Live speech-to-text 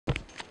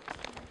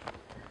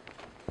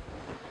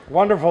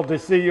Wonderful to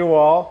see you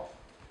all.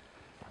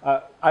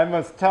 I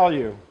must tell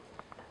you,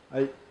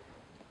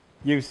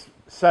 you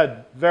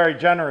said very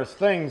generous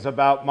things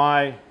about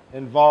my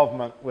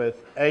involvement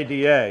with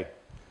ADA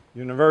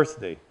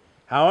University.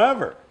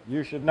 However,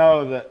 you should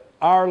know that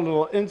our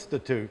little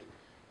institute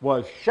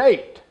was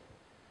shaped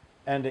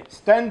and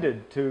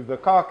extended to the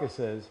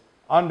Caucasus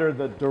under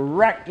the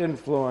direct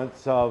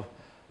influence of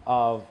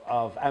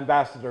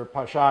Ambassador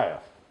Pashayev.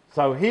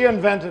 So he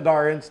invented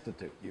our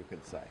institute, you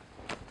could say.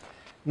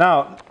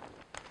 Now,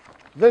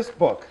 this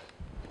book,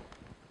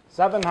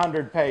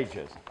 700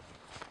 pages,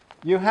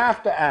 you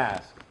have to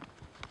ask,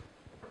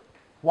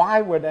 why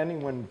would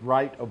anyone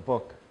write a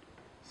book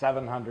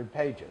 700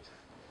 pages?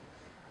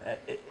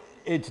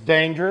 It's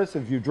dangerous.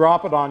 If you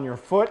drop it on your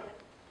foot,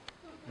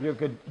 you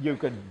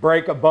could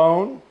break a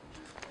bone.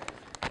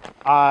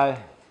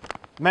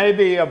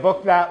 Maybe a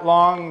book that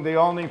long, the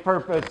only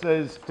purpose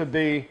is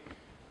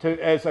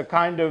as a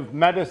kind of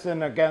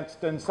medicine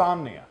against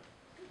insomnia.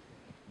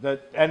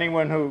 That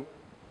anyone who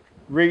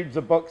reads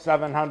a book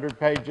 700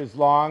 pages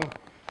long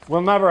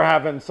will never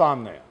have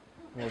insomnia.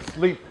 Will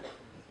sleep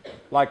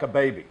like a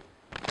baby.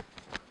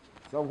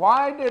 So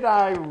why did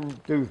I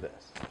do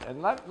this?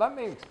 And let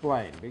me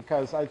explain,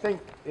 because I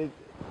think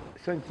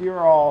since you're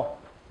all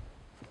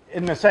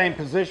in the same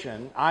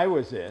position I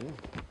was in,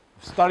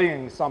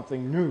 studying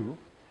something new,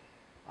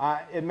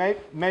 it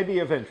may be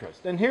of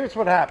interest. And here's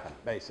what happened,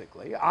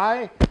 basically.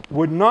 I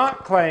would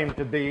not claim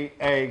to be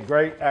a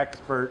great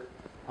expert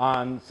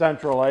on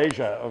Central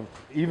Asia,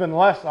 even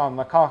less on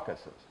the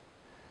Caucasus.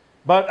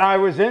 But I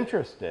was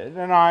interested,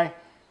 and I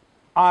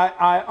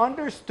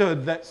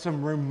understood that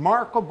some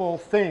remarkable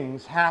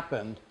things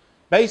happened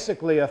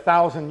basically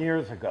 1,000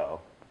 years ago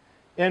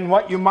in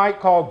what you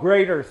might call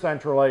Greater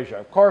Central Asia,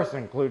 of course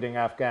including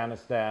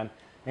Afghanistan,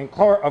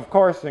 of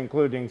course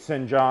including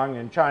Xinjiang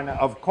in China,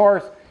 of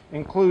course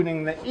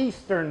including the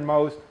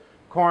easternmost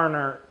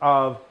corner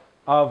of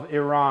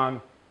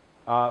Iran,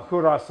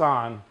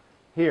 Khurasan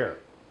here.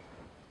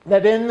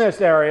 That in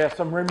this area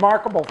some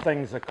remarkable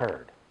things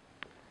occurred.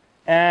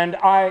 And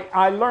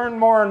I learned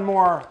more and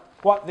more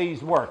what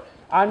these were.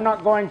 I'm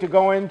not going to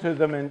go into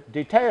them in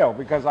detail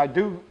because I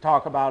do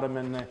talk about them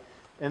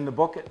in the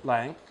book at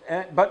length,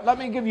 but let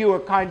me give you a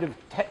kind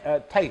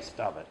of taste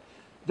of it.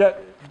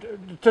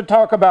 To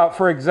talk about,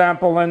 for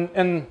example,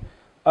 in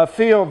a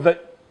field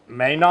that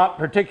may not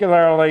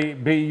particularly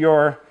be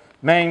your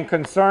main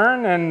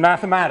concern, in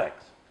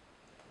mathematics.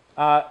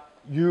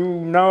 You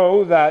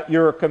know that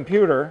your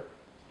computer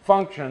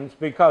functions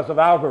because of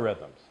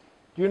algorithms.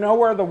 Do you know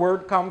where the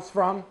word comes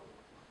from?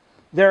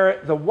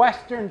 The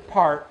western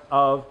part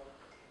of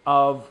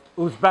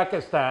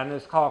Uzbekistan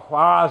is called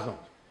Khwarazm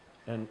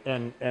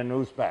in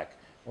Uzbek,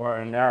 or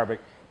in Arabic.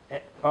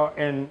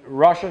 In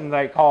Russian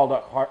they called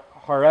it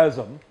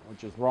Khwarezm,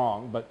 which is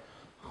wrong, but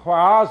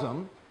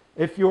Khwarazm,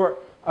 if you're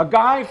a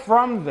guy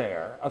from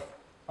there,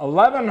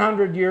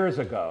 1,100 years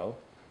ago,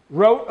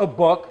 wrote a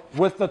book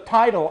with the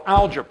title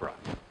Algebra.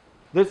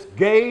 This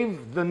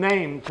gave the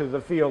name to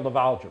the field of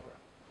algebra.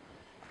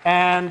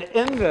 And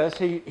in this,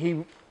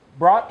 he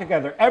brought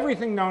together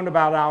everything known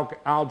about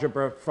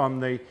algebra from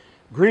the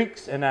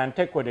Greeks in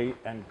antiquity,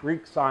 and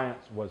Greek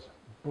science was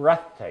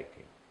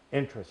breathtaking,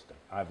 interesting,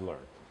 I've learned.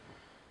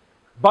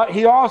 But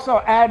he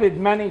also added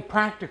many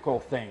practical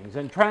things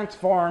and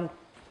transformed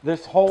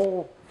this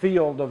whole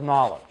field of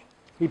knowledge.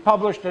 He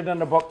published it in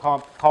a book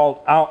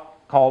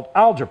called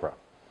Algebra.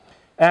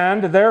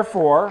 And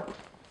therefore,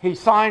 he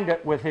signed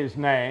it with his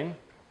name,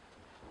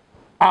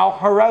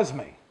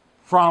 Al-Khwarizmi,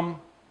 from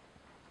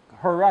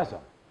Khwarezm.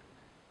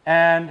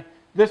 And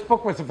this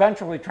book was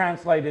eventually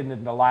translated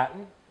into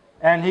Latin,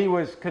 and he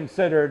was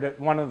considered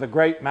one of the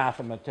great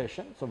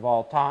mathematicians of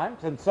all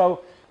times. And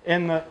so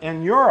in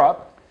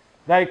Europe,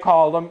 they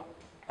called him,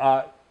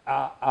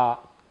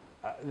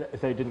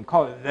 they didn't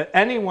call it,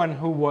 anyone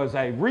who was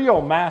a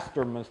real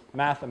master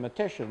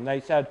mathematician,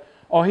 they said,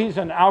 oh, he's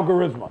an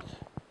algorithmus.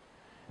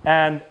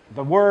 And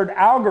the word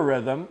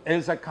algorithm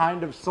is a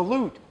kind of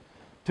salute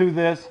to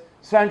this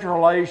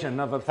Central Asian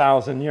of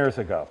 1,000 years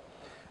ago.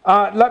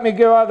 Let me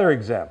give other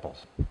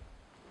examples.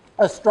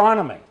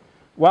 Astronomy.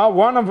 Well,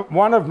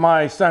 one of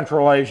my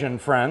Central Asian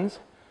friends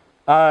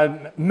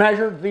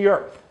measured the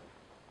Earth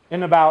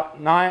in about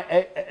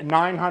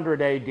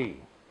 900 AD.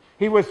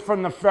 He was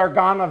from the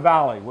Fergana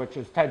Valley, which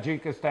is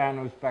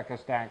Tajikistan,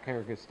 Uzbekistan,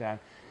 Kyrgyzstan,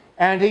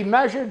 and he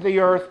measured the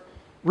Earth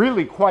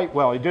really quite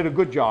well. He did a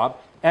good job,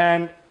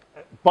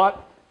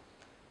 but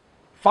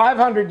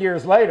 500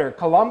 years later,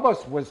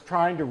 Columbus was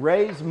trying to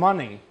raise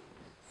money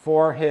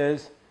for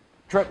his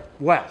trip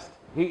west.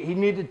 He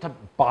needed to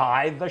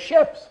buy the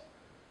ships,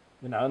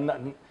 you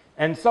know,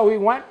 and so he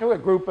went to a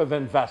group of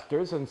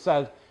investors and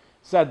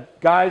said,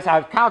 guys,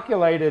 I've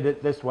calculated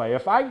it this way.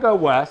 If I go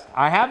west,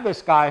 I have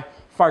this guy,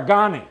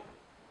 Farghani,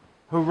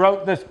 who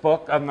wrote this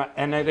book,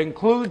 and it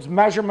includes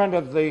measurement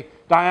of the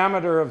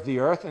diameter of the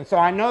Earth, and so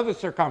I know the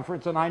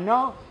circumference, and I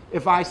know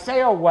if I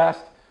sail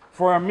west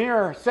for a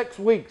mere 6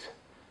 weeks,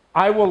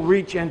 I will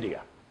reach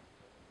India.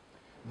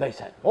 They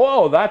said,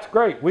 oh, that's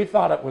great. We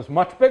thought it was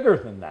much bigger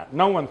than that.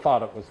 No one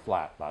thought it was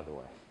flat, by the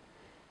way.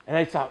 And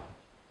they thought,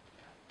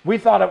 we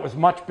thought it was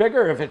much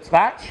bigger. If it's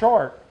that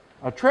short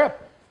a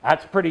trip,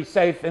 that's pretty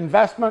safe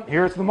investment.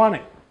 Here's the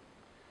money.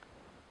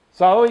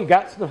 So he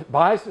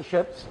buys the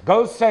ships,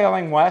 goes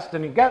sailing west,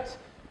 and he gets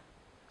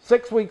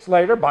 6 weeks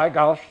later, by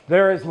gosh,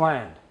 there is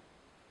land.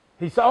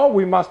 He said, oh,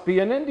 we must be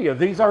in India.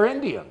 These are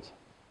Indians.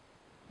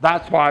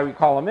 That's why we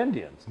call them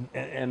Indians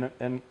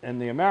in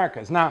the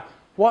Americas. Now,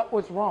 what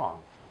was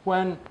wrong?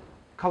 When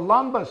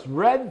Columbus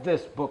read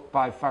this book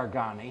by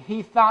Farghani,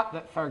 he thought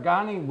that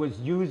Farghani was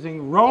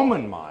using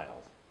Roman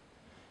miles.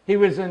 He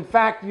was, in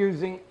fact,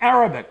 using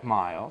Arabic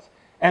miles,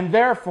 and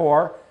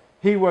therefore,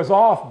 he was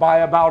off by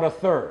about a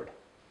third.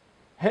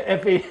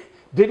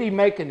 Did he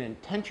make an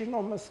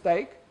intentional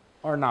mistake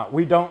or not?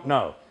 We don't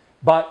know.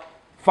 But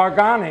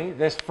Farghani,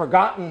 this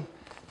forgotten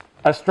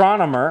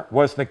astronomer,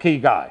 was the key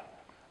guy.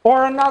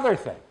 Or another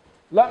thing,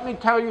 let me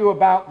tell you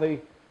about the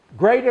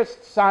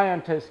greatest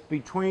scientist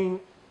between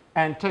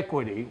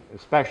antiquity,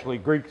 especially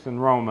Greeks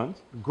and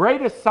Romans,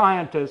 greatest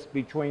scientist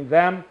between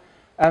them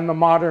and the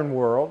modern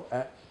world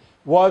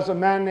was a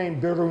man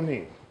named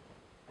Biruni.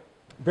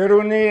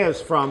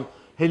 Biruni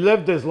he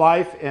lived his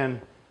life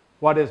in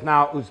what is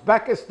now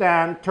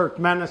Uzbekistan,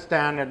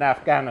 Turkmenistan, and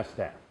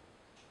Afghanistan.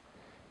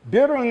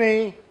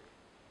 Biruni,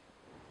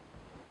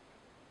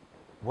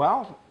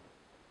 well,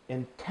 in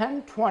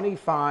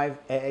 1025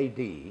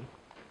 AD,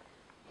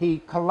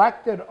 he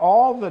collected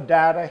all the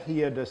data he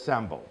had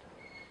assembled.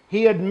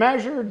 He had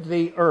measured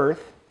the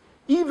Earth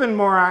even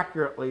more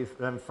accurately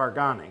than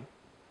Farghani,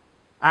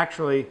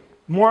 actually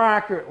more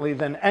accurately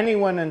than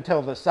anyone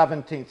until the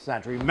 17th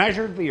century,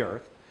 measured the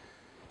Earth.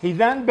 He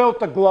then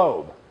built a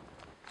globe.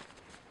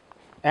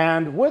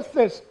 And with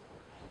this,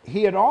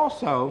 he had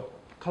also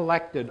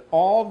collected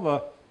all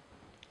the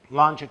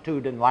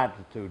longitude and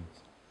latitudes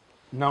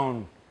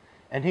known,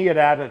 and he had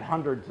added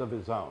hundreds of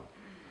his own.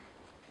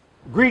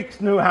 Greeks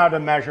knew how to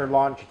measure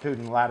longitude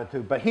and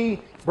latitude, but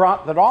he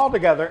brought that all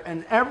together,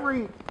 and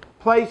every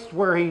place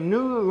where he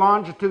knew the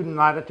longitude and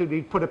latitude,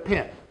 he'd put a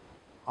pin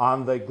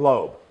on the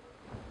globe,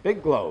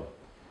 big globe.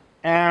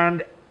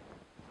 And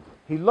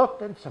he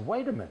looked and said,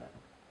 wait a minute.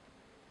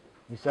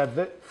 He said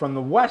that from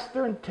the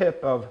western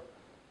tip of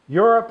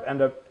Europe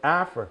and of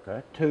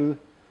Africa to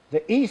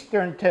the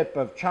eastern tip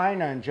of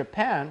China and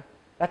Japan,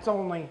 that's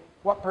only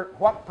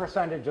what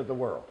percentage of the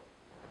world?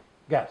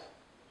 Guess.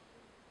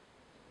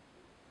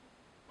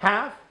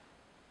 Half?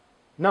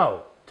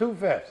 No,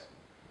 2/5.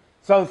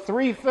 So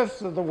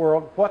 3/5 of the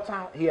world, what's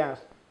out? He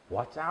asked,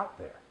 what's out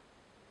there?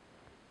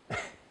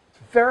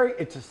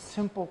 It's a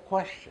simple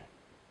question.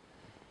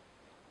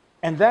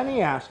 And then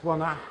he asked, well,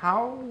 now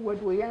how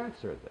would we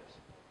answer this?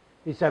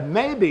 He said,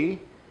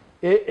 maybe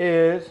it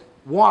is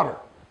water,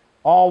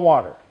 all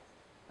water.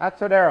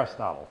 That's what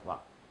Aristotle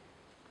thought.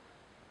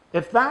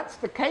 If that's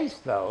the case,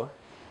 though,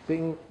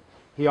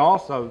 he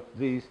also,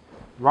 these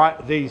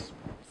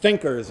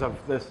thinkers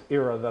of this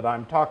era that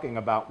I'm talking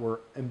about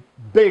were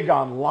big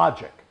on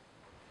logic.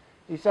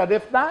 He said,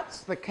 if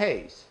that's the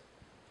case,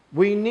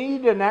 we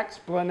need an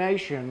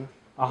explanation,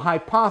 a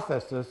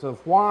hypothesis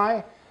of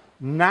why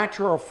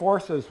natural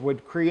forces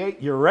would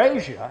create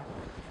Eurasia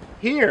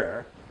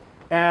here,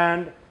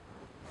 and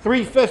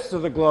 3/5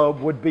 of the globe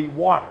would be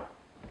water.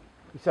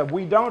 He said,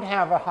 we don't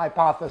have a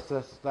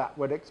hypothesis that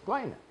would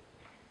explain it.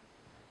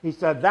 He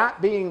said,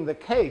 that being the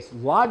case,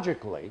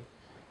 logically,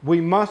 we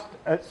must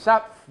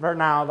accept for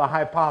now the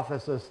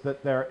hypothesis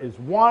that there is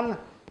one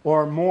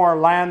or more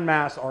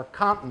landmass or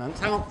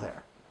continents out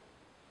there.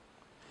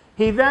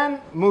 He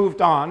then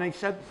moved on and he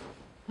said,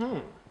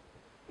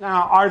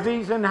 now are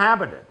these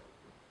inhabited?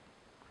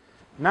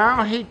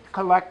 Now he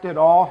collected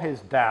all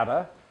his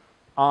data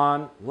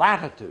on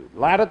latitude.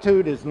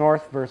 Latitude is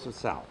north versus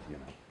south, you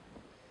know.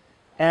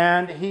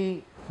 And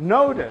he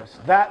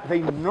noticed that the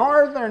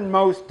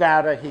northernmost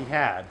data he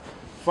had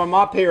from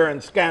up here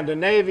in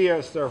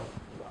Scandinavia, so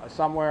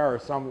somewhere, or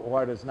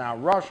what is now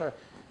Russia,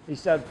 he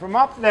said from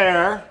up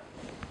there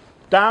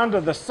down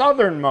to the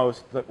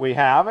southernmost that we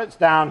have, it's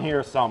down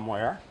here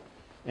somewhere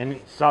in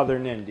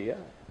southern India,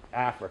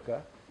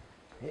 Africa.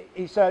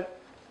 He said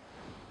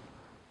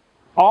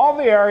all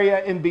the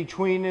area in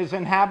between is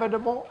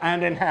inhabitable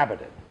and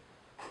inhabited.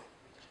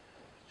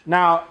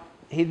 Now,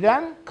 he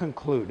then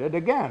concluded,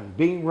 again,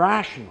 being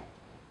rational,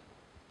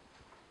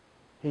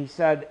 he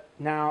said,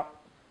 now,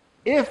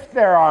 if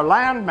there are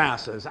land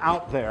masses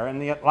out there in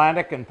the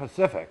Atlantic and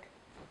Pacific,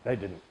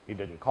 he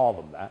didn't call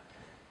them that,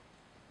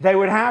 they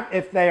would have,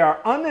 if they are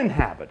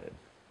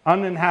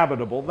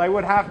uninhabitable, they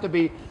would have to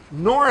be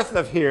north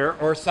of here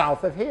or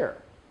south of here.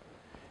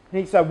 And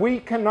he said,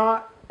 we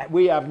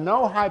have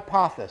no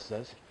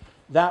hypothesis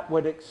that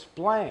would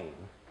explain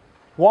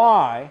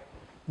why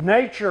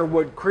nature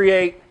would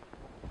create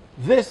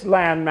this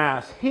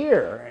landmass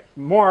here,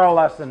 more or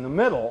less in the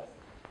middle,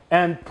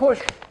 and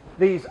push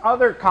these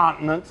other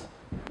continents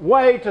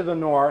way to the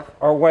north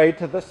or way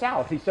to the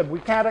south. He said, we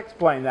can't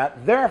explain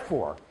that.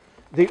 Therefore,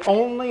 the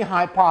only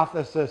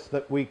hypothesis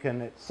that we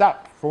can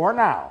accept for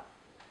now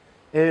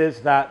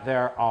is that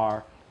there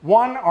are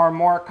one or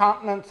more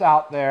continents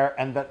out there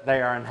and that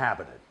they are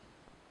inhabited.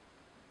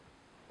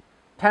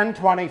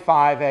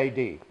 1025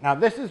 AD. Now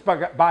this is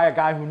by a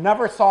guy who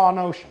never saw an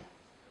ocean.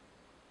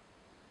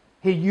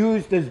 He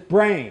used his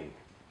brain.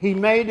 He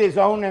made his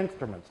own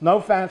instruments, no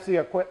fancy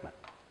equipment.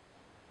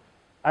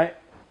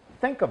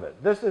 Think of it.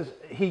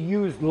 He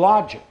used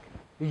logic.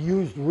 He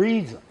used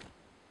reason.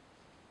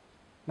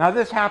 Now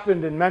this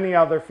happened in many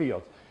other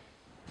fields.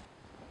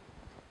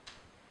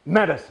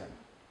 Medicine.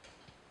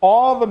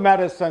 All the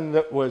medicine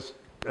that was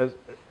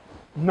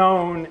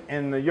known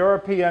in the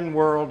European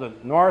world, in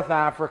North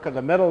Africa,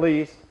 the Middle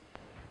East,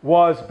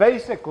 was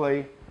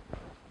basically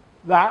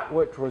that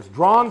which was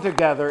drawn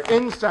together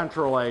in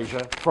Central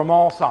Asia from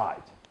all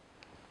sides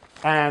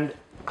and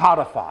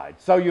codified.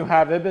 So you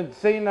have Ibn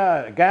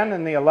Sina, again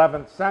in the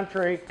 11th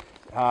century,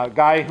 a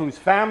guy whose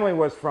family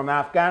was from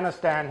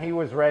Afghanistan. He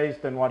was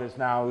raised in what is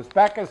now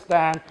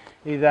Uzbekistan.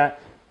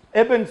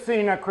 Ibn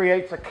Sina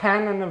creates a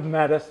canon of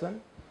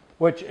medicine,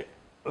 which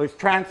was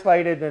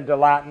translated into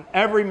Latin.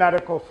 Every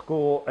medical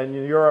school in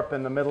Europe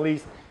and the Middle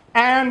East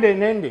and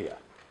in India,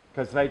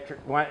 because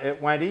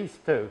it went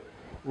east too,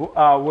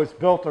 was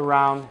built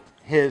around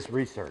his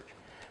research.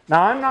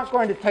 Now, I'm not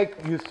going to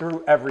take you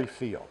through every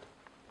field.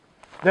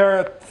 There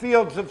are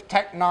fields of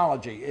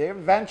technology,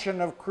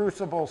 invention of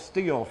crucible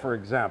steel, for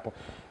example.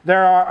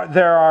 There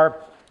are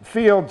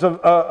fields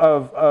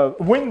of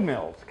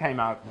windmills came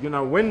out. You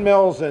know,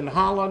 windmills in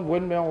Holland,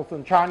 windmills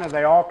in China,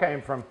 they all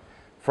came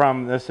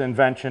from this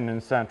invention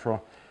in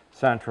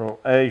Central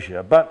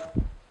Asia. But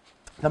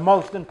the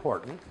most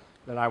important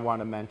that I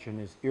want to mention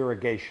is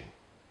irrigation.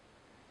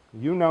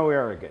 You know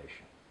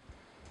irrigation.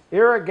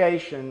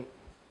 Irrigation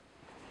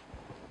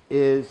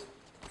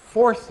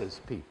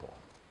forces people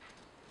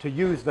to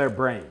use their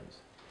brains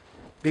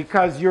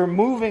because you're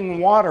moving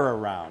water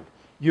around.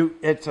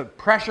 It's a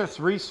precious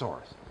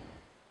resource.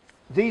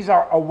 These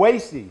are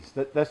oases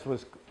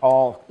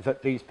that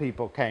these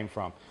people came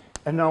from.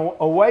 An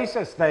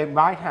oasis, they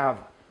might have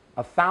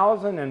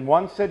 1,000 in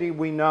one city.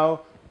 We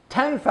know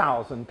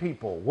 10,000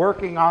 people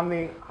working on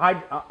the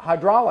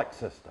hydraulic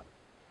system.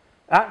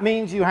 That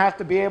means you have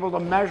to be able to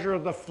measure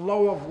the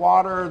flow of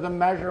water, the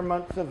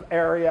measurements of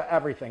area,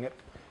 everything.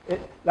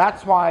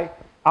 That's why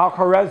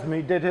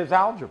Al-Khwarizmi did his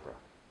algebra.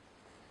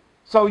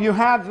 So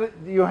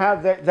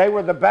they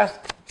were the best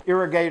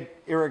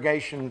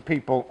irrigation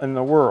people in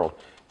the world.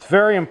 It's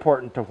very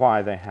important to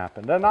why they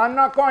happened. And I'm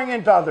not going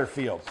into other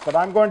fields, but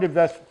I'm going to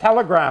just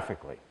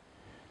telegraphically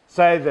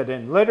say that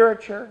in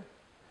literature,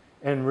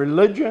 in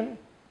religion,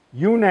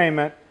 you name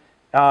it,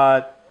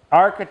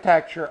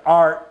 architecture,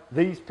 art,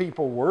 these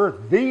people were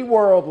the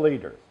world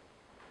leaders.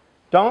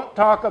 Don't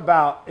talk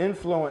about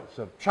influence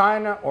of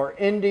China or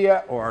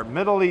India or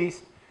Middle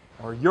East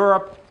or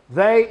Europe.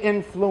 They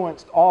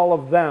influenced all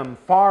of them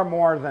far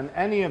more than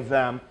any of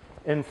them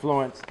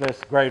influenced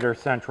this greater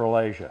Central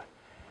Asia.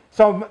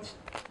 So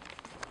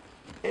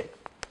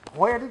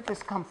where did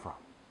this come from?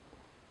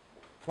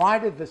 Why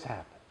did this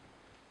happen?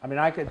 I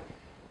mean,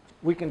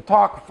 we can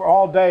talk for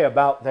all day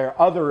about their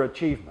other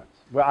achievements.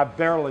 Well, I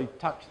barely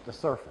touched the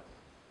surface.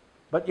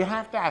 But you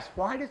have to ask,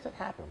 why does it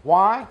happen?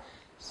 Why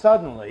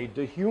suddenly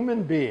do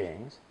human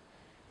beings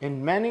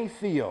in many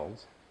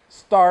fields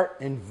start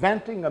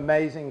inventing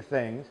amazing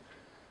things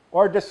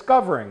or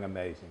discovering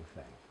amazing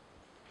things?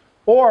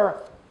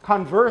 Or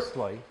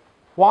conversely,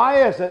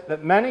 why is it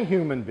that many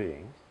human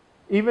beings,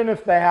 even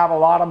if they have a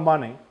lot of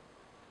money,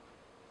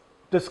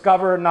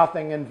 discover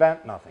nothing,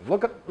 invent nothing?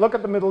 Look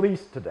at the Middle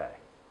East today.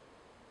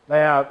 They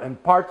have, in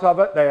parts of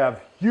it, they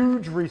have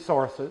huge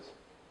resources,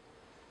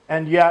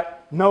 and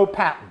yet no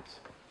patents,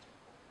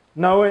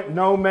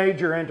 no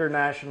major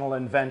international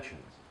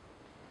inventions.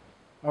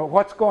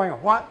 What's going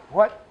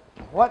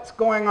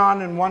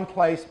on in one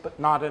place but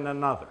not in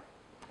another?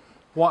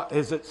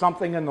 Is it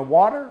something in the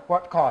water?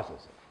 What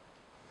causes it?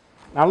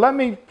 Now let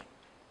me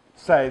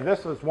say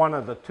this is one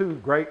of the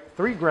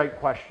three great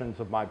questions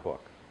of my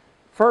book.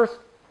 First,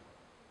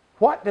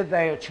 what did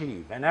they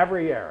achieve in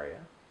every area?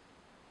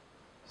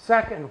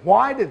 Second,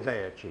 why did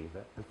they achieve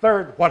it? And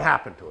third, what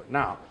happened to it?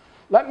 Now,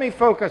 let me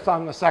focus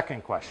on the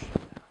second question.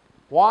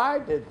 Why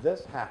did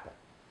this happen?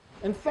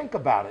 And think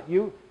about it.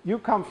 You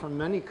come from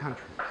many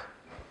countries.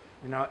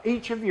 You know,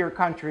 each of your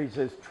countries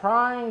is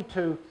trying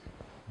to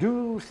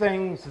do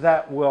things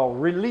that will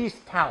release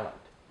talent,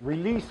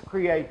 release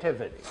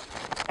creativity,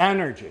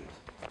 energy.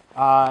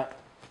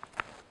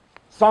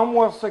 Some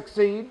will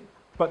succeed,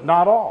 but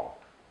not all.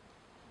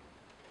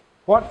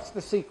 What's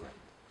the secret?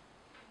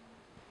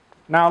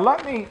 Now,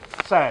 let me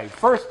say,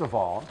 first of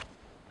all,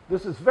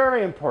 this is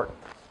very important.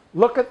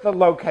 Look at the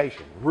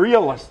location,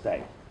 real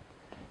estate.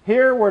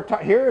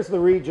 Here is the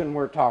region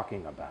we're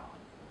talking about.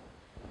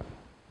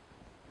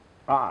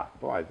 Ah,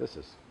 boy, this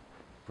is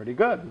pretty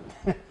good.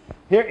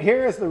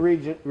 Here is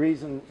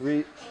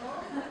the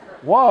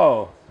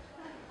whoa.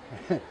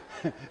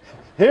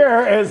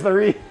 Here is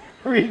the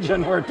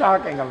region we're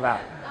talking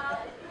about.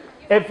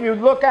 If you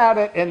look at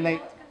it in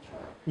the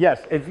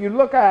if you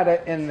look at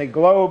it in the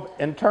globe,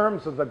 in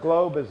terms of the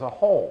globe as a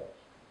whole,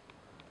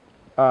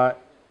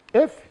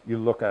 if you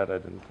look at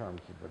it in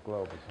terms of the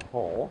globe as a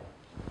whole,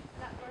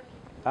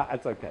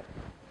 it's okay.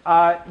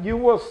 You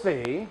will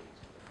see,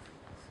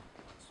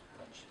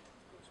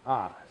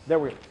 there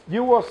we go.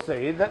 You will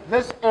see that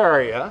this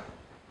area,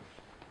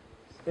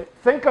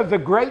 think of the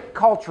great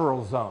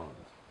cultural zones.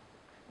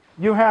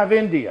 You have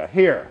India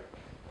here.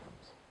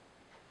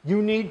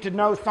 You need to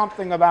know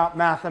something about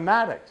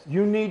mathematics.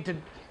 You need to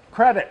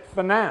credit,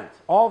 finance.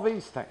 All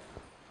these things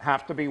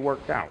have to be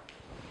worked out.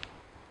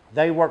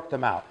 They worked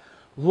them out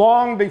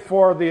long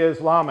before the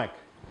Islamic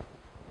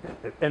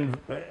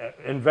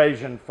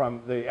invasion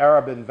from the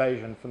Arab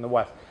invasion from the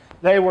West.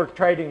 They were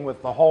trading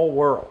with the whole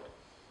world.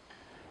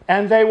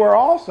 And they were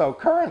also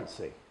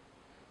currency.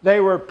 They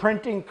were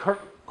printing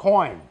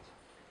coins.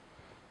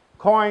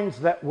 Coins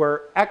that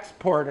were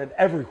exported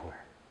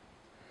everywhere,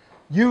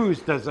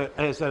 used as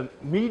a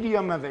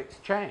medium of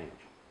exchange.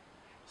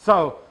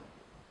 So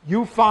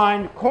you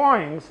find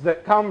coins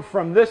that come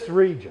from this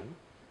region.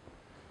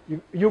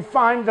 You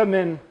find them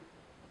in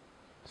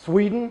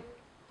Sweden.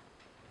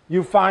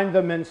 You find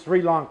them in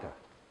Sri Lanka.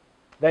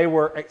 They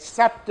were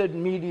accepted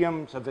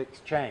mediums of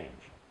exchange.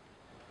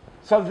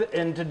 So,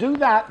 and to do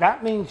that,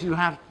 that means you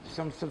have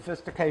some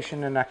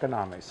sophistication in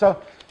economics. So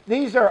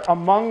these are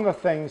among the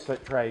things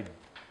that trade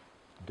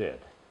did.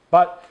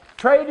 But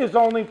trade is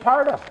only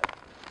part of it,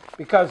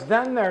 because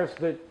then there's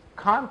the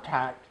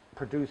contact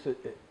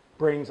it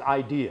brings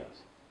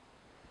ideas.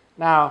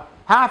 Now,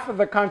 half of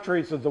the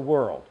countries of the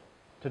world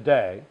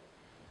today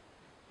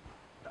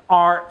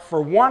are,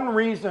 for one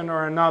reason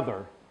or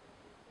another,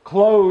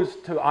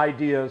 closed to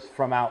ideas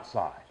from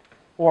outside,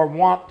 or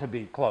want to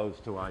be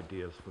closed to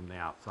ideas from the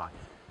outside.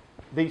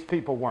 These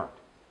people weren't.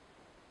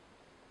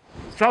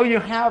 So you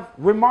have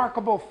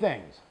remarkable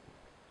things.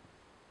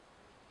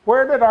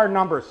 Where did our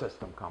number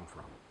system come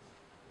from?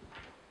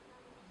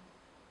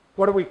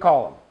 What do we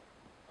call them?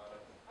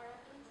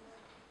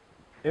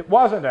 It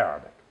wasn't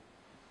Arabic.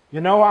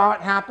 You know how it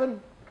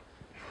happened?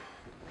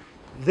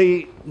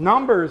 The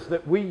numbers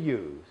that we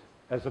use,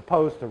 as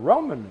opposed to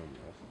Roman numerals,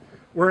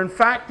 were in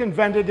fact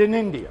invented in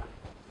India.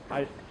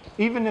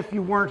 Even if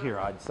you weren't here,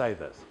 I'd say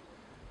this.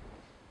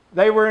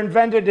 They were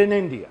invented in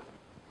India.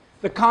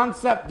 The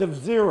concept of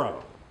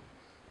zero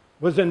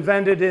was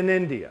invented in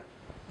India.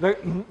 The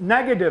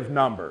negative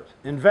numbers,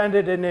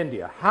 invented in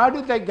India. How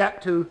did they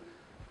get to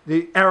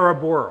the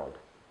Arab world?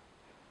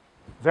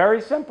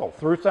 Very simple,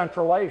 through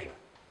Central Asia.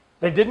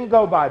 They didn't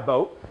go by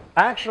boat.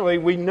 Actually,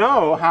 we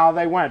know how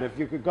they went. If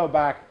you could go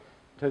back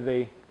to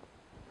the...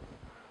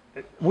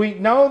 We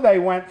know they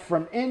went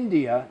from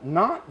India,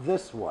 not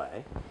this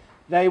way.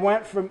 They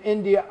went from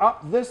India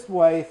up this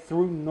way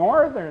through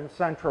northern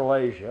Central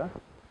Asia,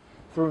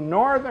 through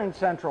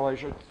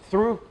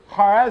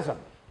Khwarezm.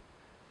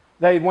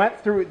 They went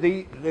through,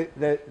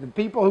 the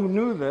people who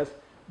knew this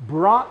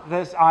brought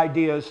these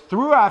ideas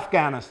through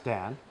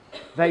Afghanistan.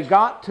 They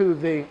got to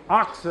the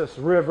Oxus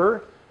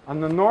River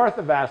on the north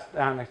of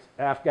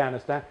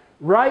Afghanistan.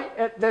 Right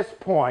at this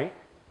point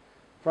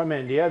from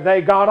India,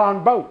 they got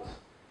on boats.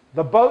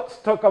 The boats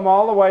took them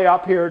all the way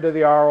up here to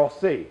the Aral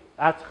Sea.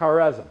 That's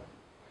Khwarezm.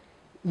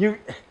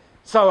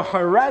 So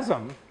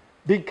Khwarezm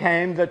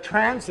became the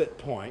transit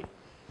point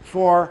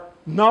for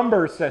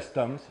number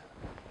systems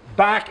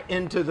back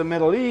into the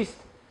Middle East.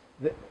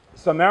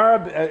 Some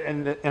Arab,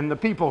 and the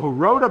people who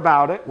wrote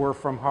about it were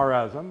from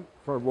Khwarezm,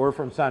 were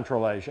from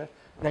Central Asia.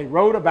 They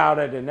wrote about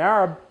it in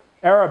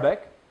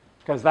Arabic,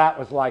 because that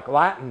was like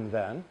Latin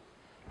then.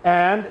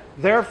 And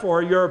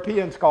therefore,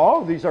 Europeans go,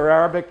 oh, these are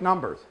Arabic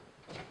numbers.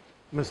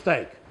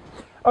 Mistake.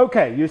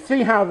 Okay, you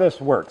see how this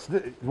works.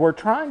 We're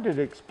trying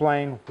to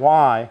explain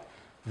why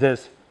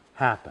this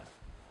happened.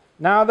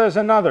 Now there's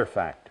another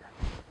factor,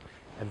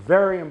 a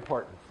very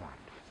important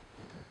factor.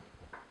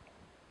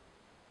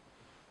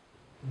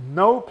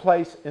 No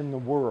place in the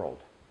world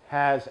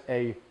has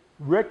a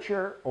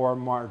richer or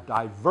more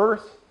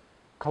diverse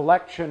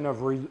collection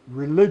of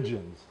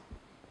religions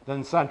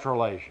than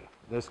Central Asia,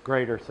 this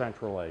Greater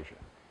Central Asia.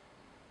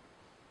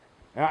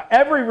 Now,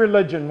 every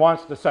religion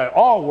wants to say,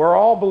 oh, we're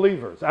all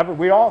believers.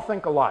 We all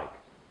think alike.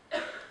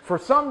 For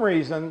some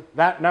reason,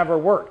 that never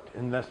worked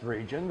in this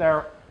region.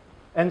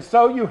 And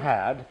so you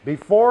had,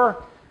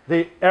 before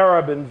the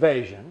Arab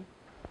invasion,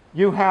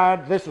 you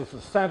had, this is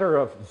the center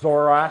of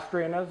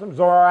Zoroastrianism.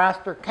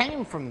 Zoroaster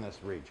came from this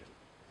region.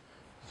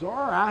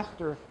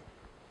 Zoroaster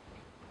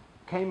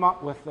came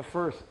up with the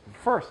first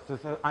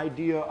the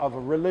idea of a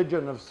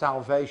religion of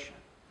salvation.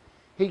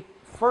 He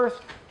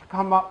first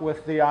come up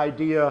with the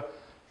idea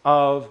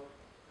of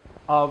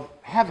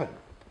heaven.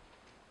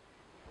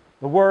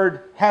 The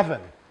word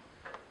heaven,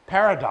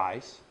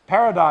 paradise.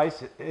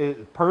 Paradise is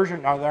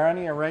Persian. Are there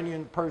any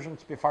Iranian, Persian,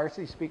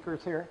 Farsi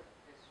speakers here?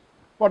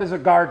 What is a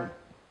garden?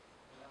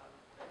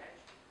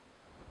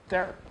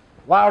 There.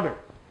 Louder.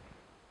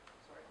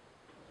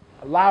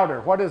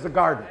 Louder. What is a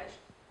garden?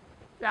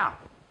 Yeah.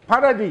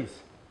 Paradis.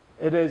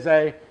 It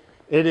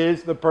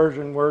is the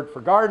Persian word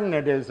for garden.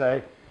 It is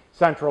a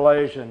Central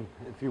Asian,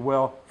 if you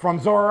will, from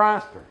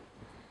Zoroaster.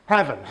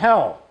 Heaven,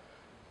 hell,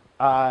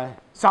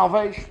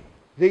 salvation.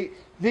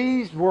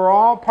 These were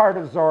all part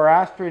of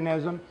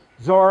Zoroastrianism,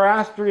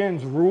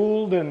 Zoroastrians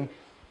ruled in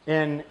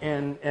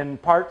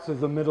parts of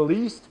the Middle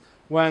East.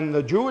 When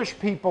the Jewish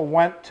people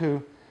went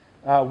to,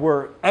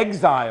 were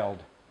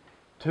exiled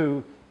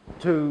to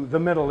the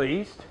Middle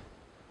East,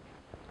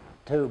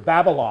 to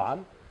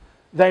Babylon,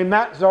 they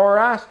met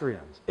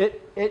Zoroastrians.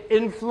 It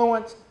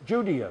influenced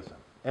Judaism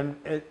in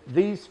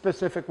these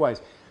specific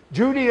ways.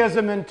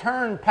 Judaism in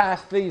turn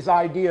passed these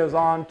ideas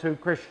on to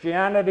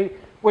Christianity,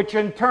 which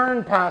in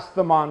turn passed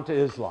them on to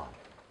Islam.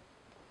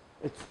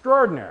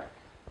 Extraordinary.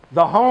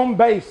 The home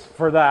base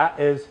for that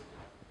is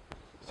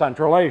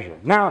Central Asia.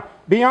 Now,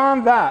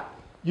 beyond that,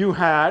 you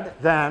had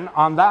then,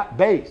 on that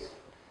base,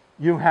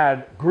 you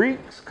had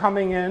Greeks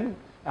coming in,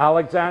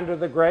 Alexander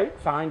the Great,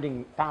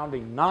 founding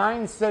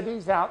 9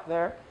 cities out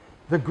there.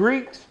 The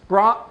Greeks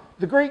brought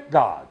the Greek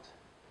gods.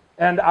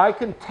 And I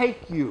can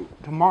take you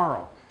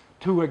tomorrow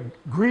to a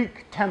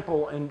Greek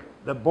temple in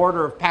the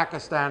border of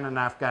Pakistan and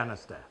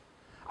Afghanistan.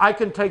 I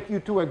can take you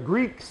to a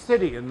Greek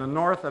city in the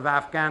north of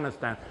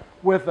Afghanistan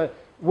with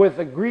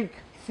a Greek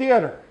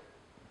theater.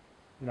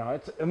 You know,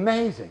 it's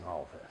amazing,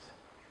 all this.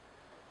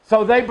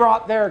 So they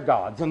brought their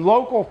gods, and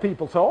local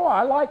people said, oh,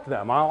 I like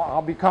them.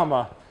 I'll become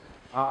a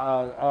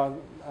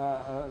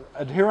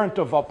adherent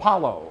of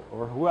Apollo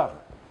or whoever.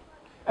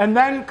 And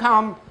then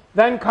come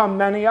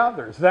many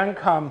others. Then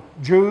come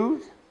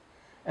Jews,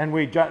 and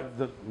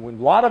a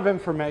lot of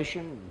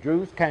information.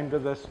 Jews came to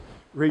this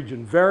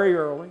region very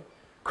early.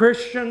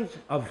 Christians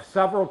of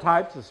several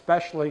types,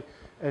 especially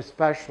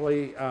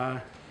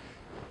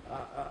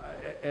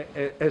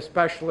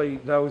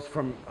those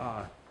from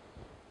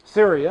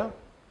Syria.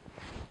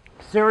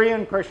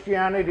 Syrian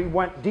Christianity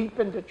went deep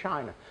into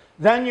China.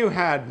 Then you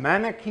had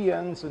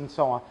Manichaeans and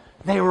so on.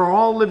 They were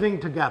all living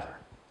together.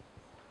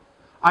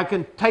 I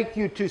can take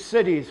you to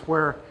cities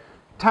where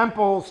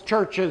temples,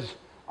 churches,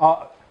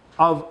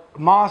 of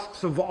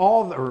mosques of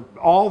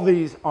all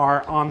these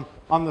are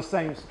on the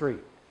same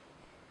street.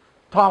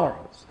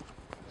 Tolerance.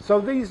 So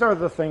these are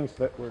the things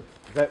that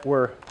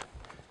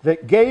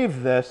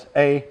gave this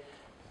a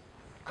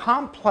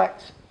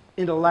complex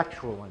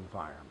intellectual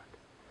environment.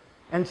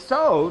 And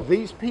so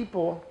these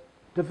people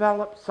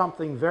developed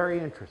something very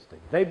interesting.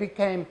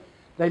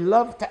 They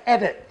loved to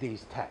edit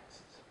these texts.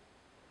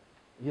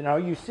 You know,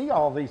 you see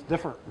all these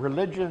different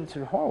religions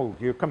you hold,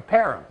 you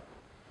compare them.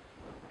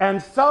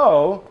 And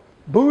so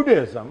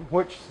Buddhism,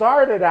 which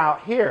started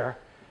out here,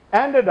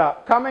 ended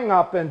up coming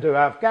up into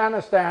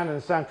Afghanistan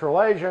and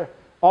Central Asia,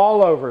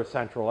 all over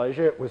Central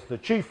Asia. It was the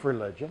chief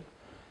religion.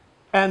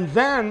 And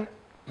then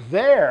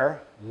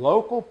there,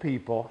 local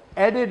people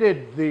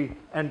edited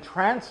and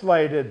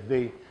translated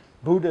the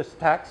Buddhist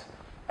texts,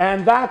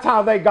 and that's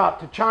how they got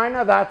to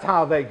China, that's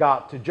how they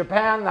got to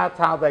Japan, that's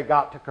how they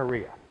got to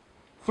Korea,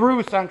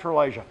 through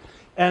Central Asia.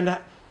 And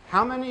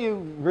how many of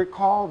you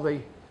recall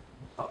the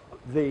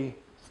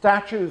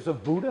statues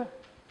of Buddha?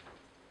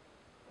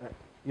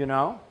 You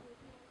know?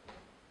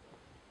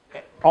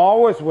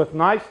 Always with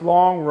nice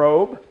long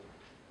robe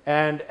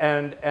and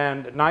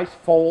nice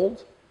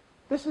folds.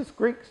 This is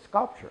Greek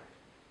sculpture.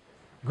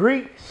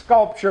 Greek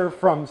sculpture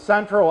from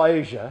Central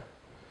Asia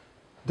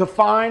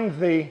defined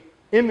the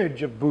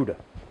image of Buddha.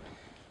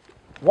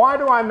 Why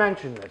do I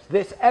mention this?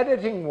 This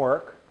editing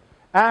work,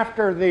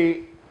 after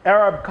the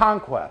Arab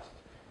conquest,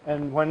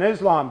 and when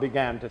Islam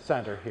began to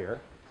center here,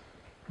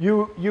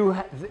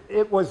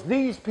 it was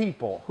these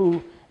people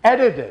who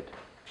edited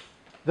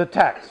the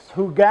texts,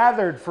 who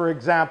gathered, for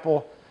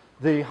example,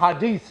 the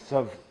hadiths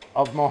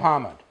of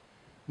Muhammad.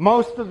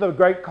 Most of the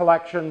great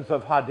collections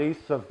of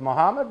hadiths of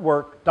Muhammad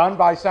were done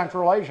by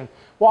Central Asians.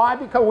 Why?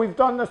 Because we've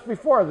done this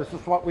before. This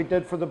is what we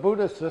did for the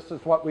Buddhists. This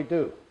is what we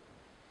do.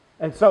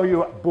 And so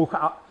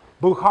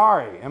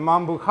Bukhari,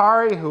 Imam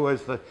Bukhari,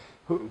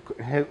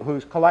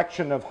 whose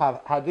collection of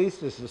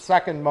hadiths is the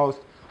second most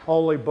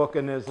holy book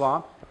in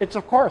Islam. It's,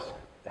 of course,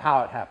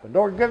 how it happened.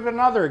 Or give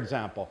another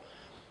example.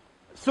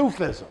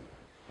 Sufism,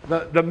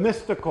 the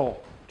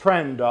mystical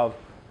trend of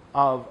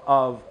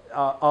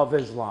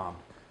Islam.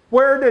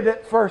 Where did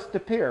it first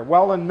appear?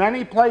 Well, in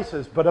many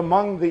places, but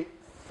among the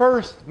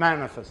first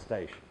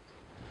manifestations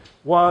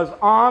was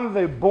on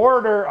the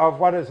border of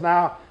what is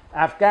now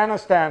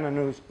Afghanistan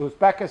and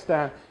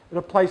Uzbekistan, at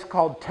a place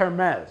called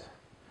Termez.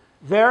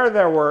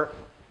 There were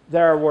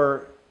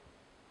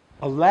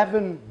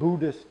 11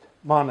 Buddhist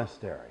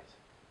monasteries.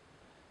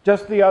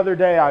 Just the other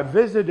day, I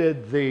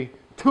visited the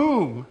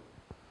tomb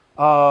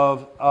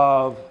of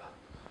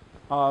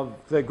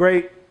the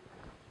great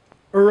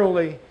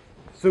early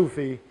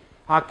Sufi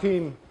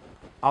Hakim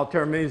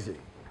al-Tirmizi.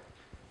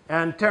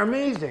 And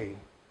Tirmizi,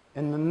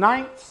 in the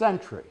 9th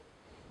century,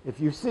 if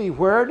you see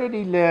where did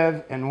he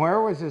live and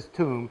where was his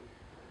tomb,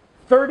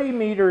 30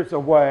 meters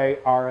away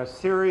are a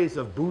series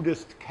of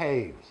Buddhist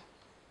caves.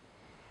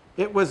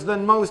 It was the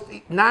most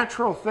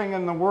natural thing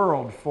in the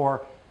world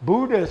for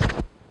Buddhist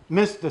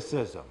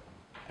mysticism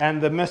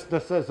and the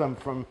mysticism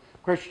from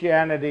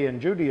Christianity and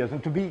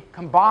Judaism to be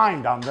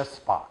combined on this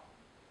spot.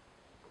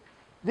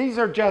 These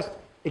are just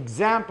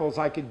examples.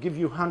 I could give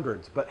you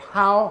hundreds, but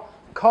how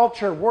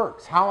culture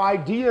works, how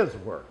ideas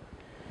work.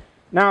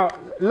 Now,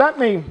 let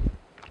me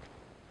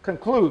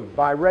conclude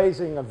by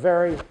raising a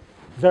very,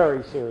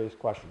 very serious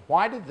question.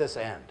 Why did this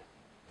end?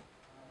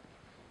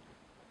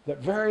 There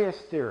are various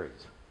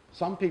theories.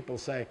 Some people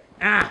say,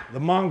 the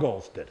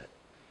Mongols did it.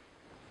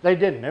 They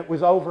didn't. It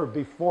was over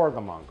before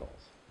the Mongols.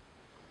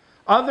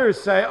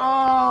 Others say,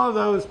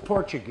 those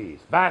Portuguese,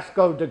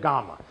 Vasco da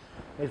Gama.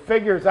 He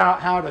figures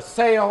out how to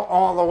sail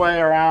all the way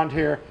around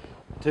here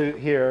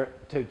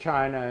to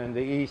China and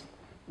the East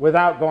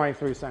without going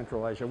through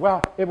Central Asia.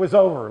 Well, it was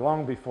over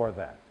long before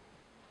that.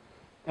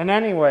 And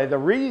anyway, the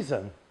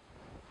reason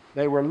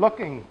they were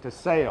looking to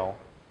sail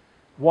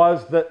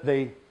was that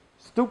the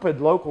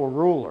stupid local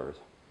rulers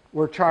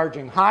were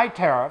charging high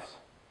tariffs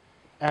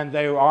and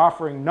they were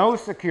offering no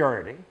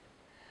security.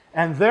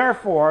 And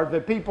therefore,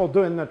 the people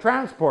doing the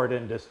transport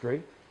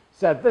industry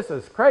said, this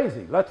is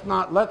crazy.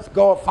 Let's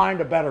go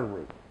find a better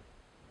route.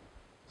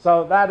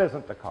 So that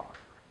isn't the cause.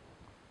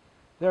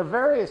 There are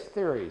various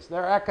theories.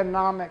 There are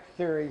economic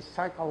theories,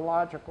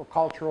 psychological,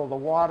 cultural, the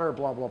water,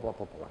 blah, blah, blah,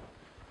 blah, blah.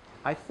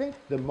 I think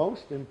the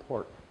most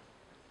important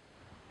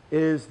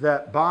is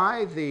that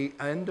by the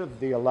end of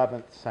the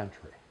 11th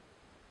century,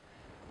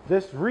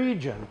 this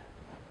region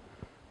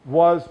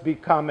was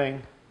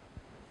becoming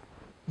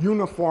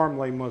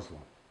uniformly Muslim.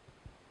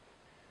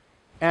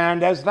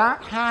 And as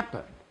that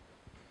happened,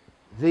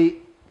 the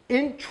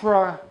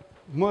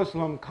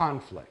intra-Muslim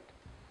conflict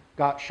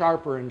got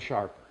sharper and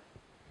sharper,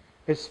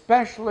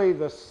 especially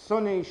the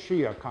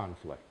Sunni-Shia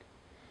conflict.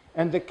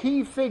 And the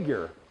key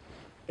figure,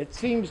 it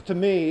seems to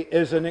me,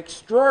 is an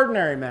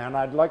extraordinary man.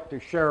 I'd like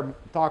to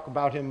talk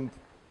about him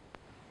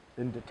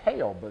in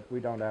detail, but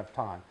we don't have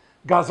time.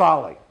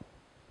 Ghazali.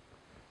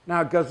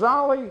 Now,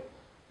 Ghazali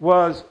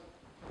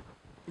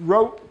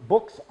wrote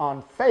books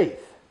on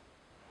faith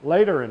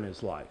later in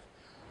his life,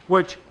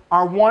 which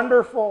are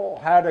wonderful,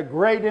 had a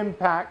great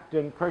impact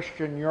in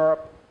Christian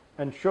Europe,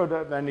 and should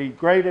have, and a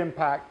great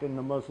impact in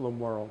the Muslim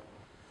world.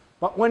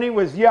 But when he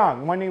was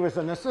young, when he was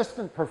an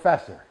assistant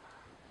professor,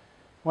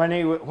 when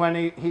he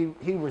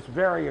was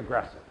very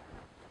aggressive.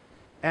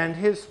 And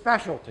his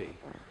specialty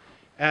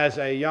as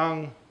a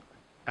young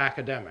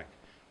academic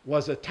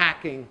was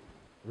attacking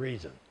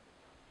reason.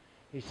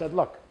 He said,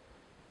 look,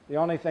 the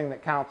only thing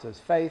that counts is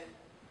faith.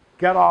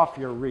 Get off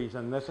your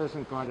reason. This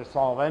isn't going to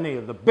solve any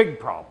of the big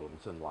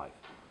problems in life.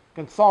 It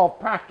can solve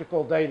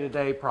practical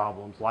day-to-day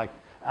problems like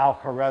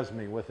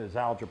Al-Khwarizmi with his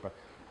algebra.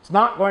 It's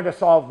not going to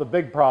solve the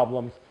big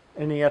problems.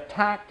 And he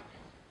attacked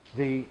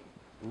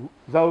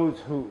those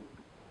who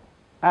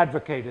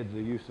advocated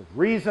the use of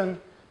reason,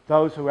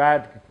 those who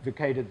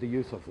advocated the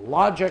use of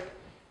logic,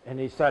 and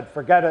he said,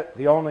 forget it,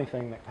 the only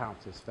thing that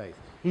counts is faith.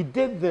 He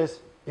did this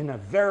in a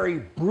very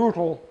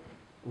brutal,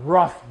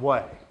 rough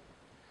way.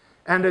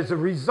 And as a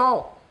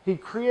result, he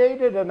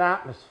created an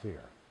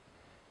atmosphere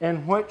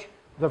in which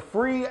the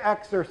free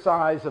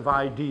exercise of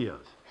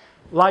ideas,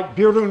 like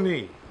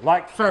Biruni,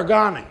 like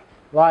Fergani,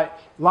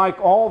 like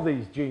all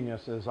these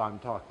geniuses I'm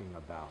talking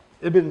about,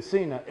 Ibn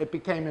Sina, it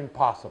became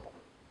impossible.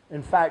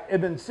 In fact,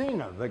 Ibn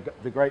Sina,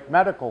 the great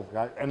medical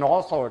guy, and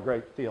also a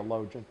great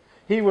theologian,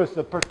 he was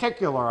the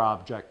particular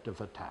object of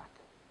attack.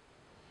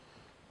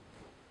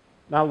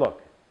 Now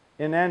look,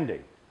 in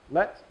ending,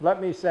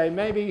 let me say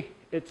maybe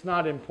it's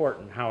not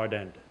important how it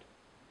ended.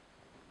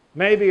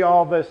 Maybe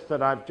all this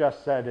that I've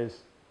just said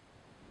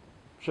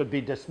should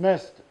be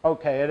dismissed.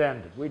 Okay, it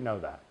ended. We know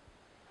that.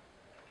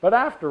 But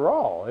after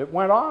all, it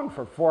went on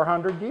for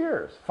 400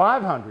 years,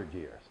 500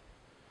 years.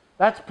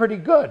 That's pretty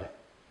good.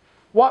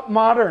 What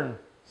modern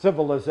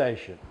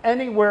civilization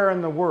anywhere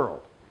in the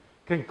world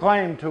can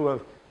claim to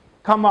have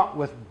come up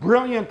with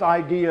brilliant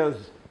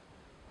ideas,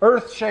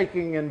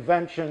 earth-shaking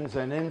inventions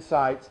and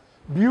insights,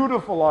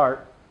 beautiful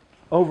art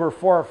over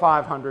 400 or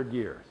 500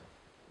 years?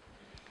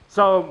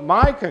 So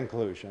my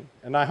conclusion,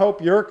 and I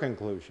hope your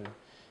conclusion,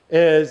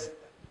 is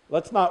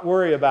let's not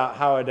worry about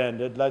how it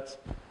ended. Let's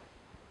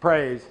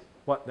praise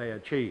what they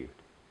achieved.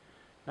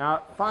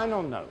 Now,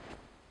 final note.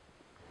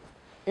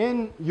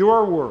 In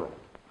your world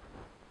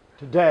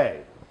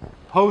today,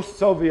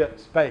 post-Soviet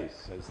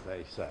space, as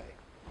they say,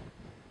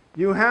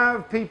 you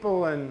have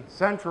people in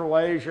Central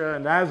Asia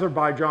and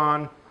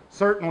Azerbaijan,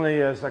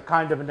 certainly as a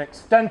kind of an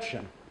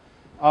extension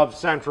of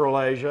Central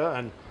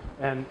Asia,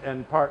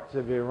 and parts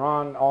of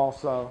Iran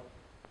also.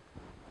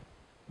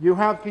 You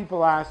have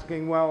people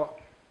asking, well,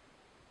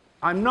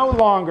 I'm no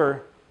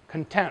longer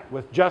content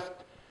with just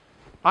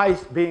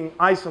being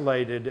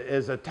isolated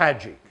as a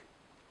Tajik.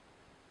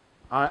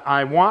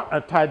 I want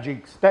a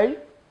Tajik state,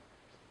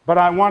 but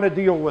I want to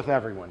deal with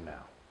everyone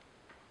now.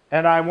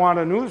 And I want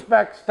an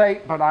Uzbek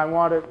state,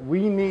 but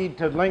we need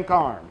to link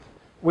arms.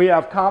 We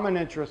have common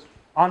interests.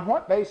 On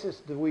what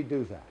basis do we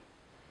do that?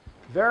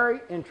 Very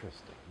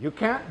interesting. You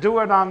can't do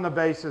it on the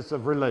basis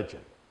of religion.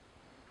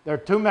 There are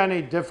too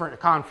many different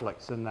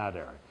conflicts in that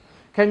area.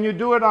 Can you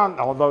do it on,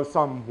 although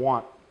some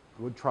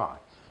would try.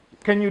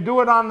 Can you do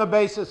it on the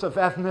basis of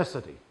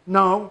ethnicity?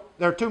 No,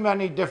 there are too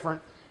many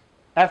different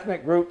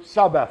ethnic groups,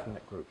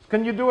 sub-ethnic groups.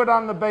 Can you do it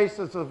on the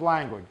basis of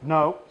language?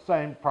 No,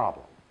 same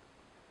problem.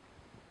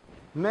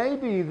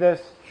 Maybe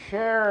this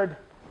shared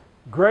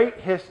great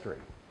history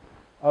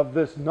of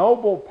this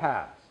noble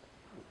past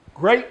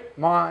great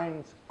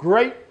minds,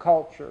 great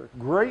culture,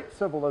 great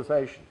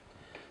civilization.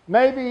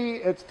 Maybe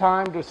it's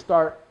time to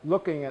start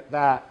looking at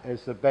that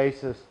as the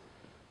basis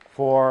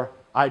for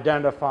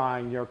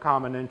identifying your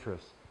common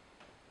interests.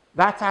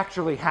 That's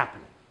actually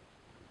happening.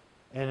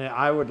 And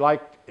I would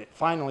like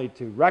finally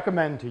to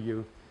recommend to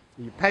you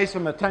that you pay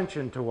some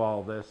attention to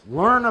all this,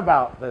 learn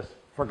about this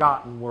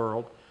forgotten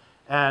world,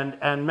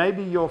 and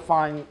maybe you'll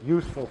find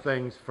useful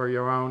things for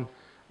your own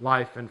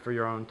life and for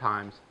your own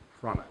times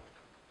from it.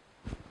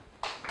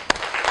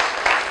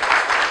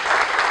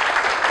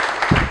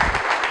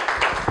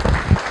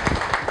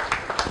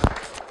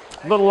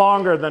 A little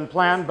longer than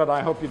planned, but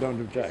I hope you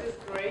don't object. This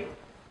is great.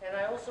 And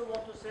I also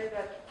want to say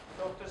that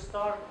Dr.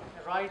 Starr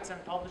writes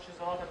and publishes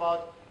a lot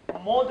about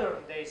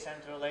modern-day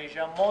Central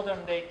Asia,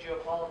 modern-day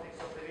geopolitics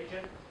of the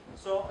region.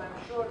 So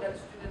I'm sure that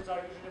students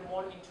are usually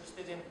more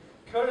interested in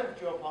current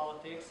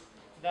geopolitics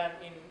than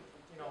in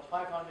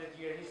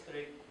 500-year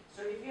history.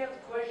 So if you have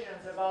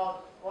questions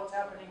about what's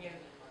happening in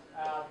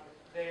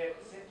the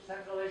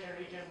Central Asian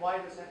region, why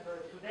the Central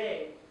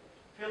today,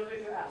 feel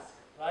free to ask.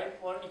 Right?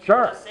 Or if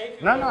sure. You just say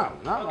No,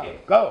 okay.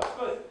 Go.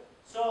 Good.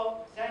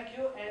 So thank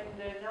you, and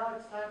now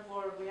it's time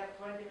we have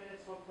 20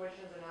 minutes for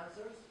questions and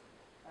answers.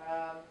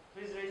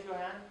 Please raise your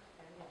hand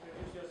and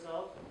introduce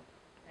yourself.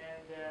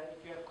 And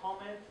if you have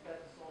comments,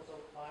 that's also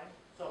fine.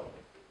 So.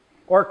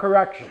 Or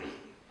corrections.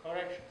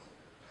 Corrections.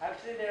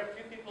 Actually, there are a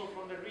few people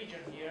from the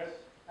region here.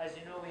 As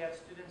you know, we have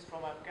students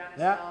from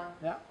Afghanistan,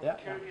 from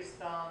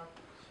Kyrgyzstan,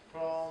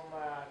 from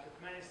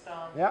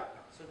Turkmenistan. Yeah.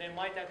 So they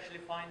might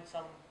actually find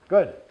some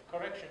good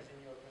corrections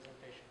in your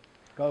presentation.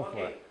 Go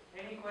for it.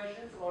 Any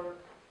questions or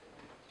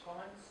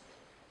comments?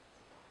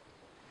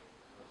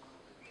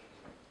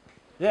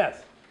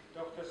 Yes.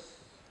 Dr.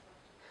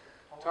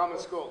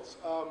 Thomas Goltz.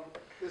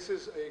 This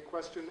is a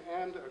question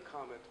and a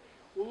comment.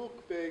 Ulugh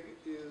Beg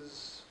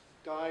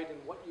died in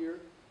what year?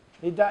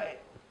 He died.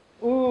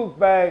 Ulugh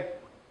Beg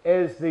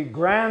is the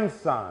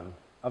grandson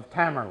of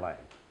Tamerlane.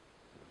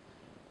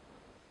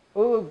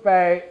 Ulugh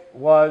Beg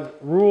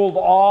ruled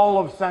all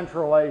of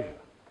Central Asia.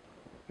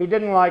 He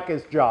didn't like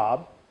his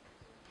job.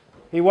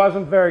 He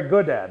wasn't very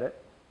good at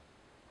it.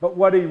 But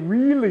what he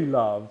really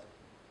loved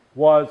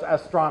was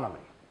astronomy.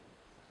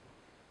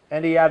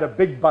 And he had a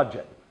big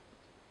budget.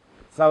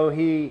 So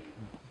he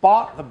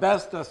bought the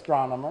best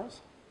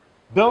astronomers,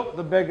 built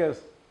the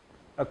biggest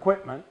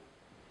equipment,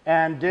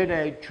 and did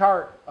a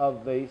chart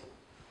of the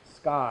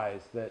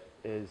skies that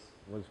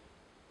was,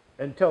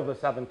 until the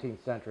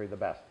 17th century, the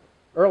best.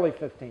 Early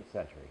 15th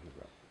century, he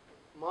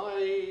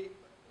wrote.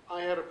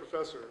 I had a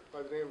professor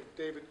by the name of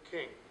David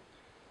King,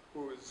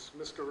 who is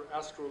Mr.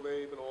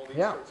 Astrolabe and all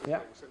these sorts of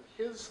things. And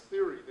his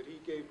theory that he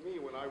gave me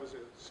when I was a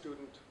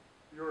student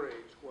your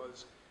age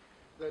was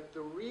that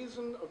the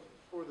reason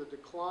for the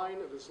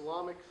decline of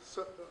Islamic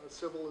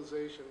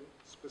civilization,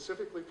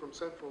 specifically from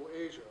Central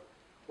Asia,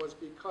 was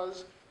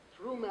because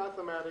through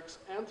mathematics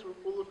and through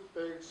Ulugh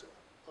Beg's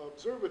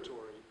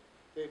observatory,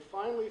 they'd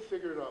finally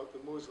figured out,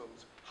 the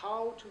Muslims,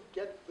 how to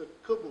get the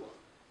Qibla,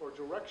 or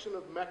direction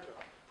of Mecca,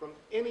 from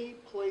any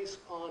place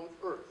on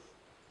earth.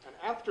 And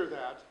after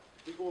that,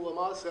 the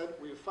ulama said,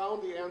 we have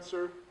found the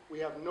answer, we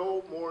have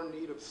no more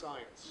need of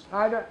science.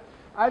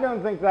 I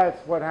don't think that's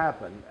what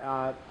happened.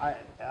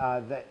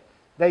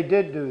 They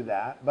did do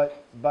that,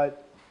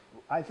 but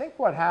I think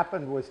what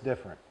happened was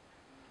different.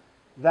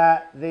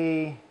 That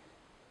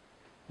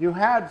you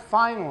had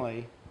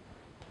finally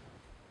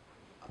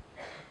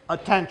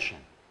attention.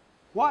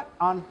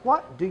 On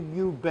what do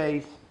you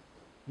base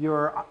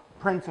your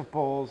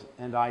principles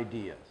and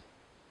ideas?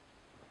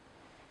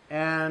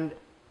 And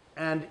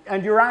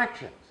your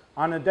actions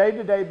on a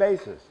day-to-day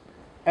basis.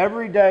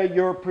 Every day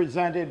you're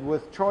presented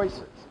with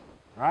choices,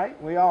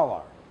 right? We all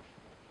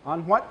are.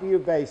 On what do you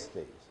base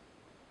these?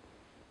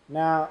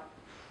 Now,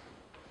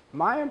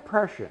 my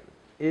impression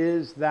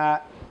is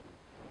that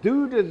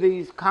due to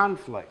these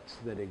conflicts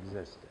that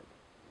existed,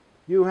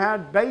 you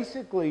had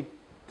basically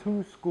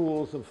two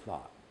schools of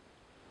thought.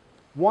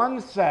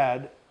 One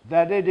said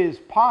that it is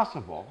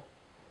possible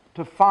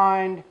to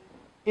find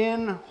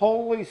in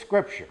Holy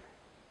Scripture,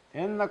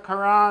 in the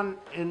Quran,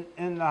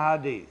 in the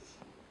Hadith,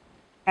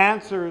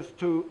 answers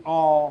to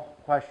all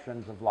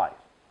questions of life.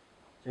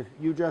 If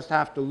you just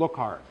have to look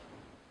hard.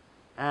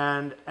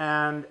 And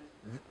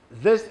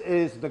this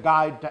is the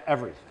guide to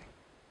everything.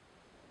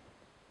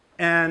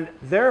 And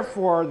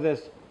therefore,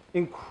 this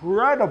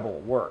incredible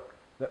work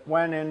that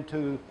went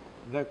into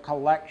the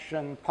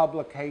collection,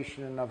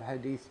 publication of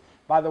Hadith.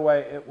 By the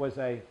way, it was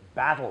a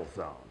battle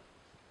zone.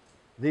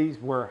 These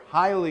were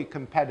highly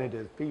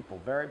competitive people,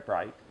 very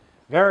bright,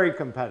 very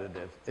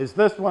competitive. Is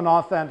this one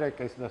authentic?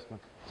 Is this one?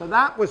 So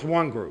that was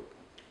one group.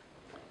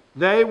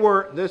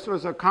 This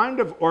was a kind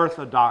of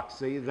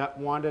orthodoxy that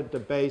wanted to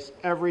base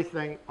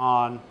everything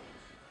on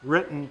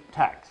written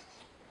texts.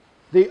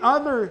 The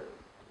other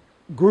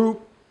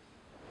group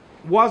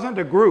wasn't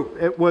a group.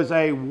 It was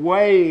a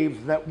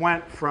wave that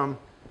went from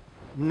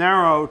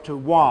narrow to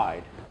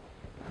wide.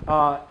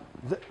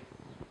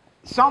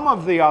 Some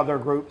of the other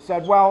groups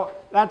said, well,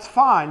 that's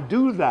fine,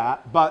 do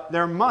that, but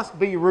there must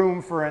be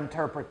room for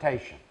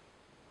interpretation.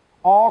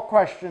 all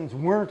questions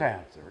weren't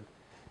answered.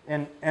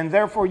 And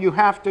therefore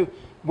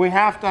we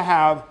have to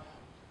have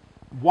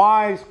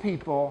wise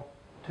people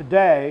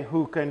today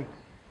who can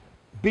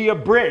be a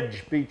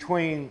bridge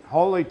between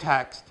holy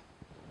text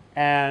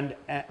and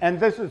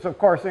this is, of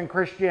course, in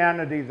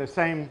Christianity, the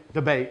same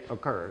debate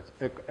occurs.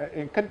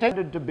 It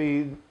continued to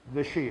be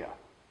the Shia.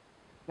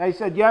 They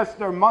said, yes,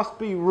 there must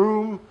be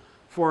room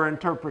for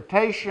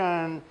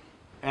interpretation,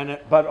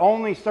 but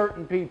only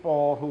certain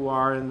people who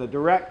are in the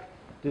direct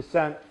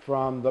descent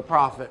from the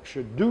prophet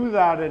should do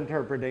that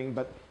interpreting.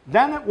 But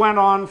then it went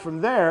on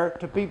from there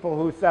to people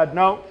who said,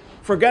 no,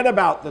 forget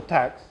about the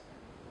text.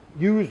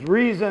 Use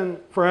reason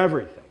for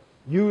everything.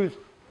 Use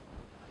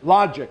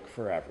logic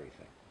for everything.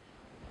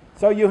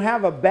 So you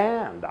have a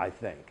band, I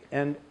think.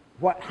 And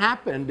what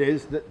happened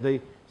is that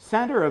the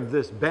center of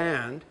this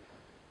band,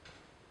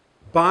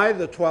 by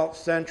the 12th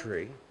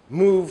century,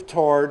 moved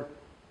toward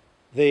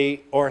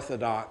the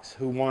Orthodox,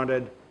 who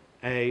wanted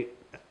written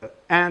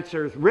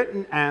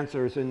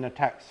answers in the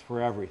text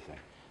for everything.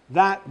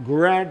 That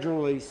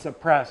gradually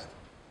suppressed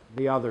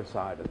the other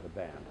side of the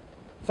band.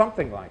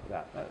 Something like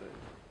that.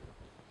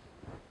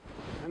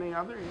 Any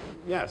other?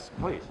 Yes,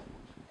 please.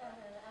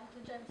 I'm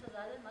Tuncan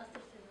Sazade,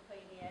 master student for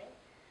EDA.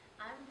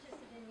 I'm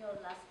interested in your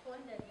last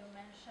point that you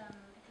mentioned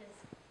it is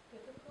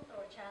difficult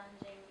or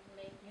challenging to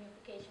make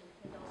unification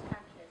between those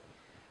countries.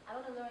 I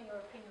want to learn your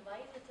opinion.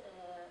 Why is it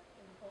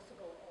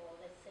impossible or,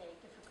 let's say,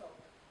 difficult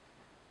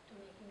to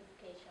make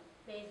unification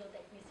based on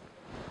ethnicity?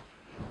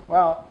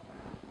 Well,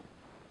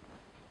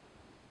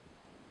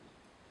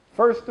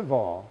 first of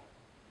all,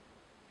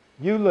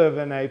 you live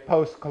in a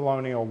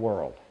post-colonial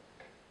world.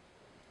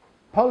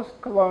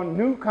 Post-colonial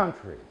new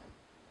countries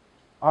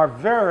are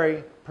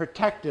very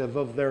protective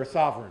of their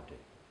sovereignty.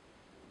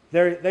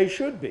 They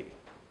should be.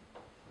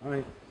 I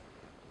mean,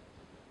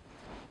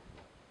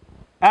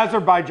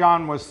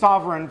 Azerbaijan was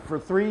sovereign for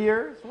 3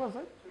 years, was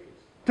it?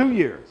 2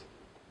 years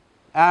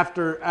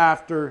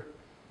after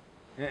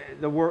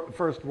the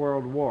First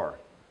World War.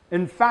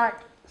 In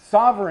fact,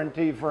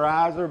 sovereignty for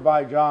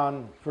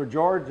Azerbaijan, for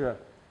Georgia,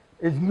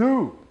 is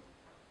new.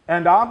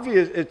 And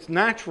obvious, it's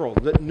natural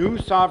that new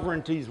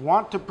sovereignties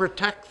want to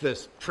protect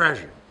this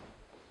treasure.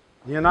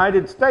 The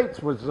United States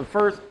was the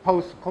first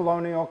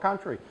post-colonial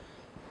country.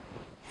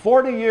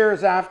 40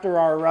 years after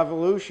our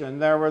revolution,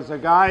 there was a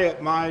guy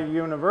at my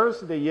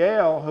university,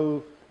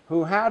 Yale,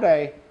 who had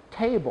a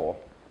table,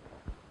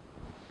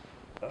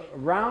 a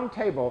round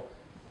table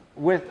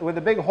with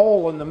a big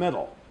hole in the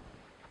middle.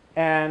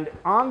 And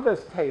on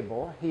this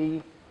table,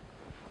 he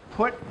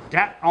put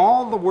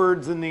all the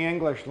words in the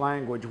English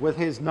language with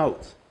his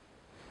notes.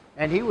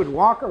 And he would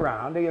walk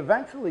around. He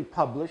eventually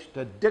published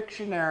a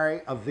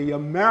dictionary of the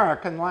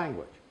American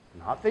language.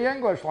 Not the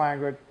English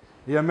language,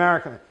 the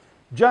American.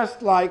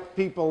 Just like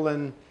people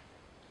in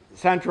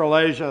Central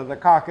Asia, the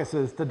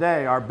Caucasus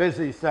today, are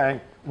busy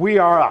saying, we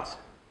are us.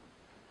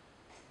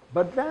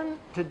 But then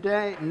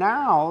today,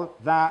 now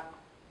that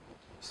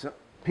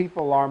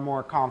people are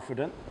more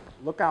confident,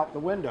 look out the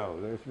window.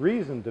 There's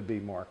reason to be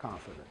more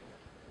confident.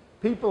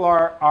 People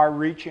are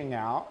reaching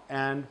out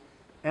and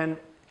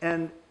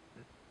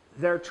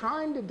they're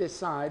trying to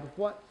decide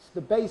what's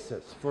the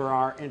basis for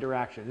our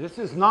interaction. This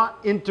is not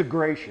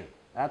integration.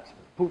 That's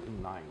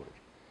Putin language.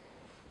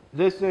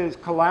 This is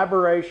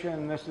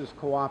collaboration. This is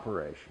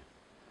cooperation.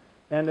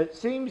 And it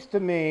seems to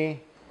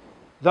me,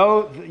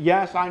 though,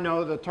 yes, I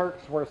know the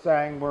Turks were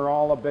saying we're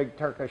all a big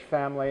Turkish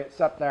family,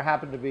 except there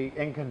happened to be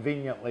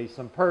inconveniently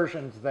some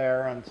Persians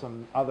there and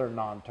some other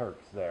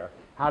non-Turks there.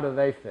 How do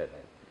they fit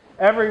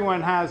in?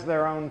 Everyone has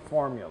their own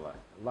formula.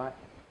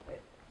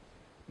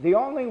 The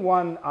only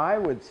one I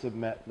would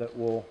submit that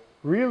will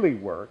really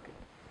work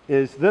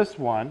is this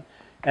one.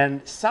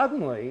 And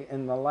suddenly,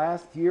 in the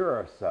last year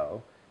or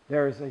so,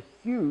 there's a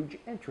huge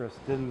interest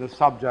in the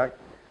subject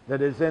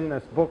that is in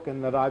this book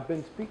and that I've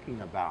been speaking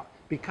about.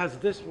 Because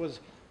this was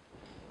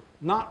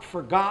not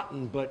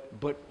forgotten,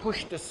 but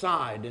pushed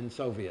aside in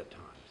Soviet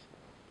times.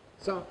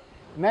 So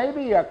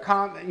maybe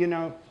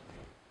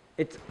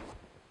it's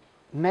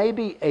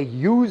maybe a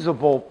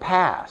usable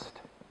past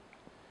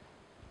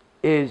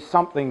is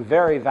something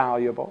very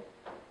valuable.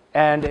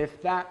 And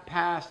if that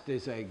past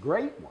is a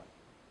great one,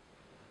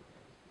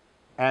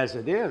 as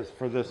it is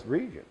for this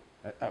region,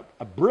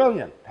 a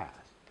brilliant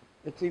past,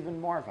 it's even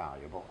more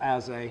valuable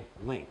as a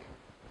link.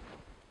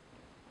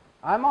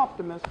 I'm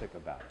optimistic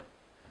about it.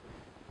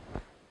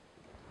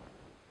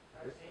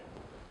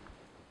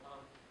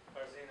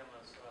 Farzin, I'm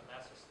a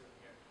master's student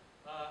here.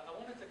 I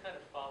wanted to kind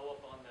of follow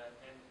up on that,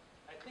 and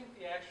I think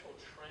the actual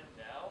trend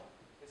now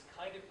is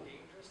kind of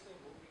dangerously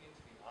moving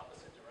into the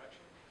opposite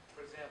direction.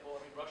 For example,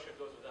 I mean, Russia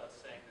goes without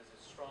saying there's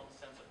a strong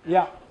sense of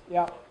nationalism.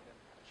 Yeah.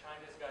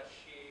 China's got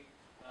Xi,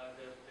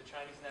 the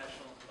Chinese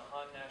nationalism, the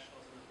Han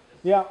nationalism.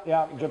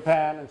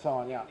 Japan and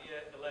so on, India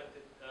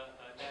elected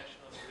a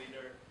nationalist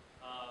leader.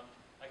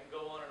 I can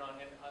go on and on.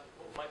 And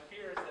my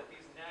fear is that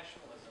these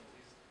nationalisms,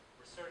 these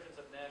resurgence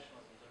of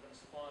nationalisms, are going to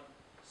spawn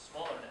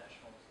smaller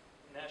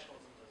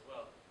nationalisms as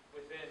well.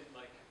 Within,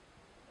 like,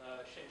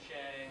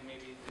 Xinjiang,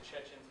 maybe the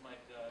Chechens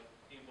might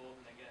be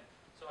emboldened again.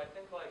 So I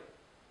think, like,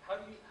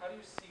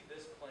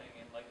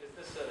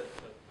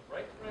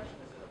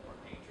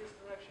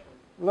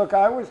 Look,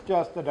 I was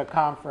just at a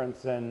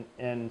conference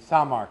in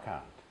Samarkand.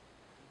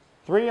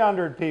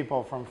 300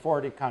 people from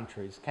 40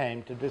 countries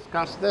came to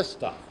discuss this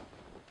stuff.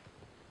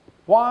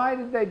 Why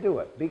did they do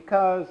it?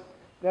 Because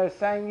they're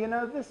saying, you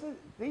know,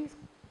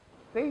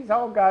 these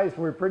old guys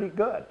were pretty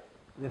good.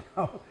 You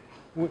know,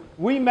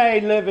 we may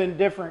live in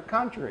different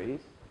countries,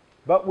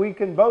 but we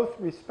can both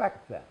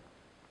respect them.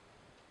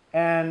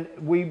 And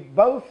we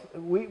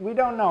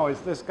don't know, is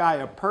this guy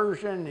a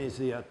Persian? Is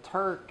he a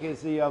Turk?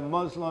 Is he a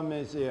Muslim?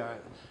 Is he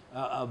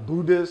a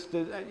Buddhist?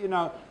 You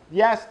know,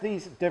 yes,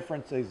 these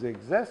differences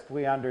exist,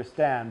 we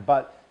understand,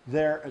 but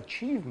their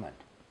achievement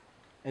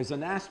is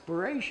an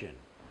aspiration.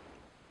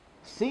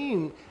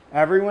 Seeing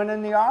everyone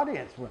in the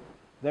audience,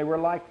 they were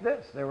like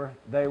this,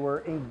 they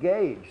were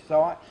engaged.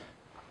 So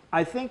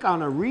I think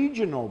on a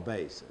regional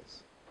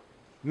basis,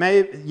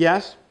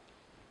 yes,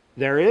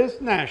 there is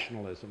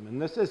nationalism,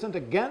 and this isn't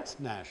against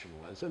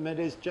nationalism. It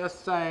is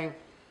just saying,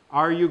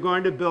 are you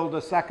going to build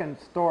a second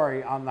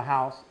story on the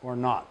house or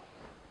not?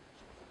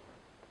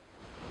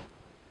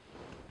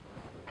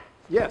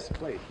 Yes, please.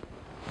 My name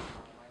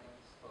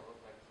is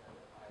Frederick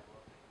Starr. I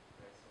work in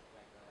Greater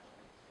Eurasia.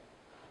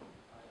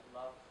 I'd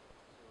love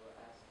to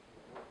ask you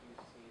what you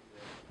see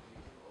the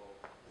future of Central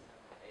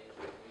Asia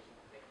region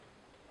taking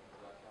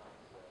into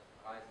account the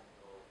rising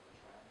of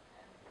Iran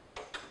and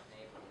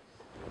neighboring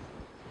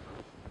situations.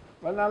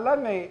 Well, now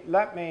let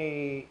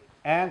me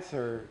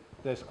answer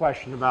this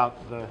question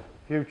about the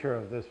future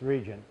of this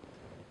region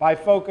by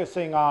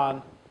focusing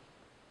on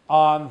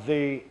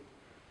the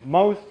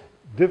most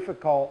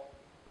difficult,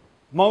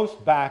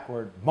 most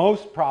backward,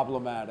 most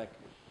problematic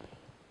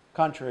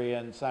country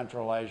in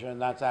Central Asia,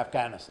 and that's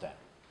Afghanistan.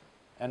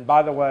 And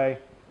by the way,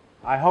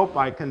 I hope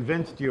I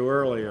convinced you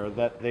earlier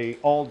that the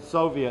old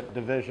Soviet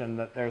division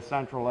that there's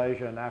Central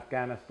Asia and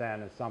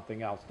Afghanistan is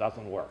something else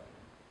doesn't work.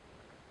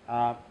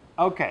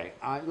 Okay,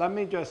 let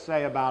me just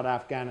say about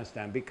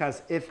Afghanistan,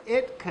 because if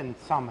it can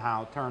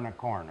somehow turn a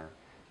corner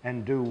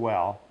and do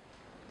well,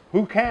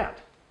 who can't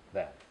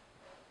then?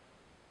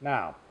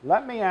 Now,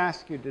 let me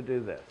ask you to do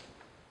this.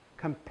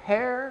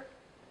 Compare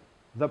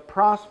the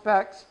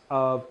prospects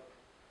of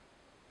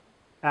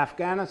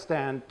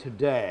Afghanistan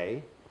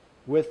today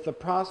with the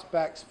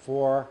prospects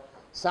for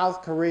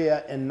South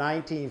Korea in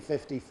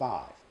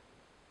 1955.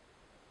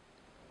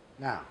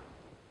 Now,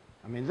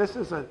 I mean, this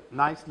is a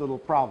nice little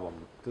problem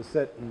to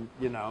sit and,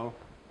 you know,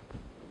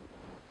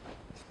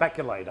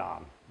 speculate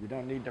on. You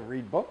don't need to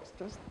read books,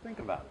 just think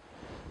about it.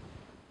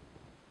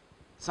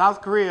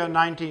 South Korea in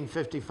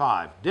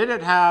 1955. Did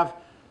it have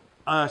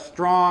a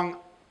strong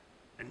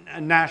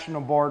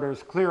national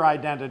borders, clear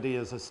identity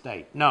as a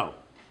state? No.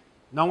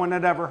 No one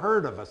had ever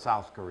heard of a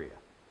South Korea.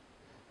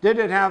 Did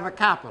it have a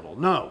capital?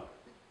 No.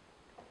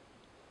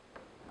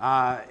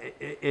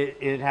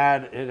 It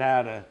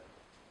had a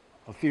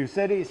few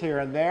cities here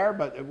and there,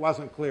 but it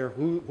wasn't clear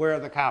where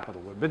the capital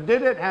would. But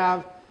did it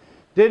have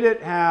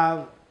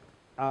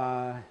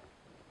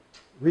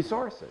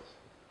resources?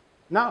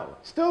 No,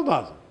 it still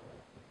doesn't.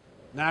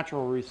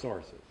 Natural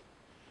resources.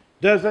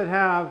 Did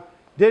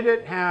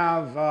it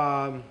have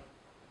an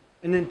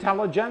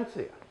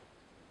intelligentsia?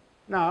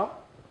 No.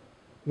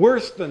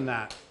 Worse than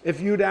that, if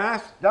you'd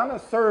done a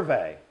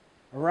survey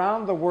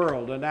around the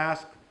world and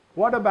asked,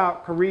 what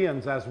about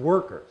Koreans as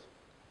workers?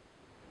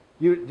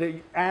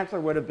 The answer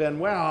would have been,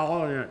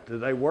 well, do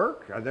they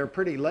work? They're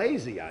pretty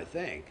lazy, I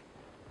think.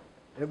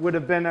 It would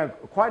have been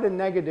quite a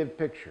negative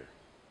picture.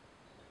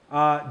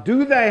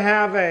 Do they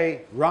have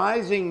a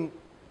rising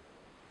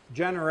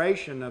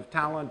generation of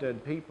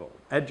talented people,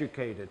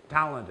 educated,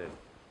 talented,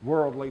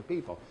 worldly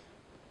people?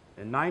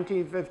 In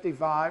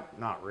 1955,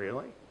 not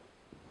really.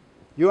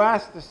 You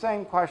ask the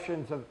same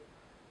questions of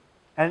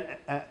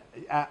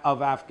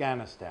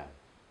Afghanistan.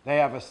 They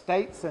have a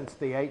state since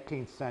the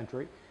 18th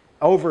century.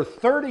 Over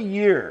 30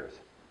 years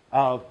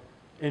of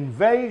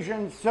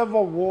invasion,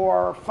 civil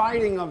war,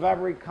 fighting of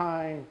every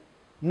kind.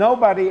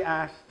 Nobody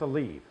asked to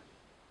leave.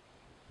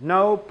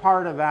 No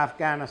part of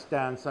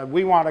Afghanistan said,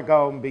 we want to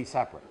go and be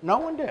separate. No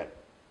one did.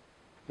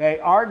 They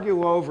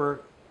argue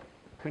over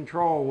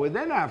control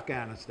within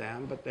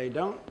Afghanistan, but they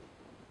don't.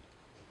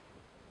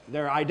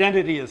 Their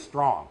identity is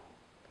strong.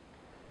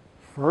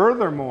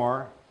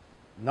 Furthermore,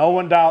 no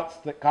one doubts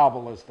that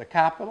Kabul is the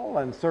capital,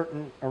 and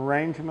certain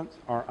arrangements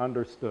are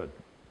understood.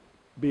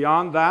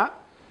 Beyond that,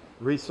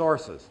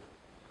 resources.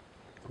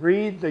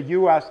 Read the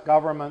U.S.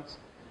 government's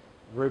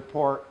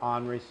report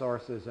on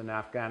resources in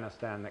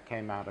Afghanistan that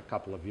came out a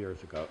couple of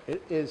years ago.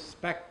 It is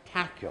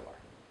spectacular.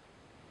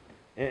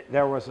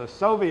 There was a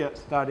Soviet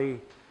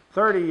study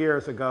 30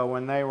 years ago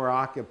when they were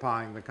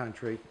occupying the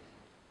country.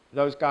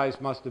 Those guys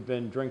must have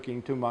been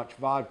drinking too much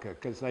vodka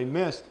because they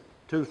missed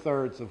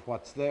 2/3 of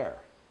what's there.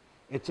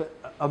 It's an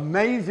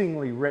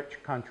amazingly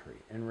rich country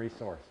in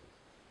resources.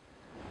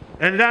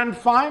 And then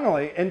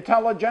finally,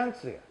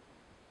 intelligentsia.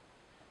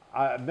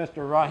 Mr.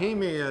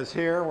 Rahimi is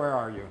here. Where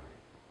are you?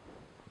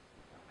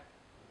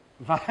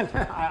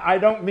 I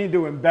don't mean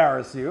to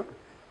embarrass you.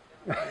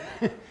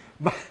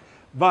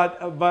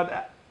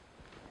 but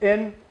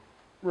in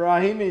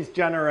Rahimi's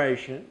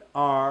generation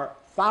are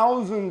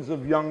thousands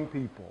of young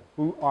people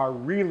who are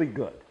really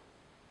good.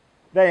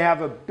 They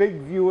have a big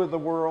view of the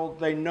world.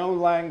 They know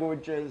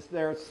languages.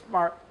 They're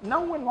smart.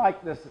 No one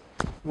like this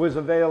was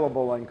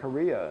available in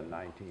Korea in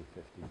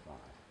 1955.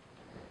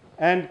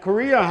 And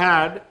Korea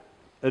had,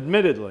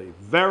 admittedly,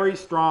 very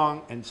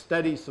strong and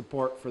steady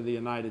support from the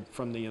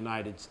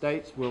United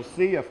States. We'll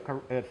see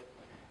if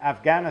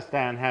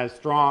Afghanistan has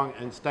strong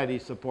and steady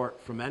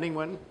support from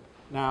anyone.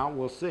 Now,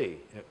 we'll see.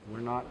 We're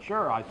not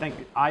sure. I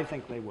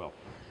think they will.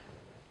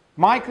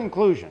 My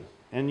conclusion,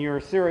 and your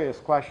serious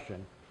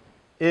question,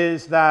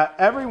 is that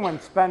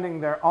everyone's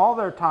spending all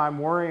their time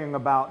worrying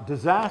about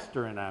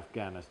disaster in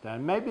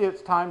Afghanistan. Maybe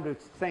it's time to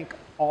think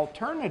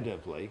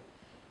alternatively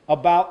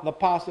about the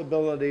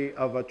possibility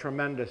of a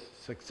tremendous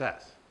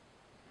success.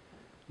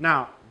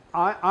 Now,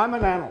 I'm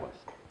an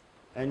analyst,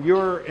 and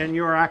you're in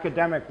your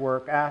academic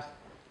work asked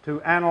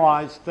to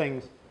analyze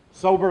things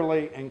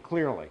soberly and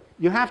clearly.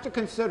 You have to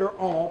consider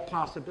all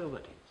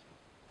possibilities.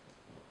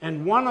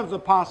 And one of the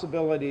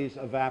possibilities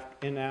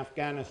in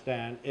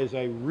Afghanistan is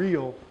a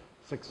real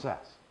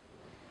success.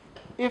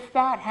 If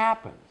that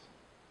happens,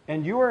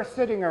 and you are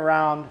sitting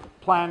around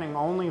planning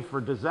only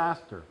for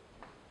disaster,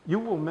 you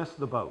will miss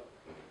the boat.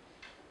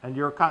 And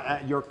your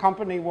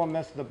company will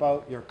miss the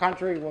boat, your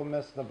country will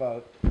miss the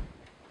boat.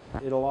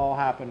 It'll all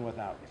happen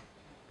without you.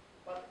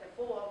 But a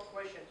follow-up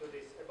question to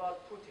this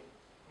about Putin,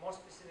 more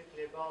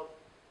specifically about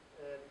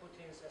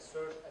Putin's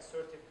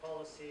assertive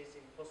policies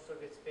in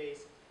post-Soviet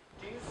space.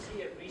 Do you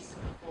see a risk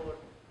for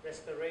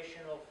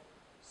restoration of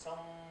some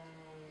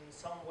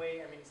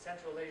way? I mean,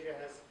 Central Asia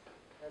is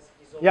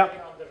already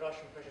under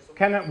Russian pressure. So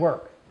can it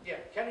work? Yeah,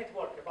 can it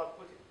work about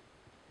Putin?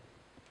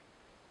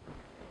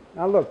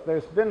 Now look,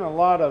 there's been a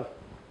lot of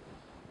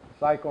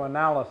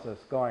psychoanalysis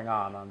going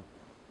on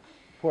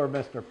poor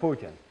Mr.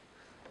 Putin.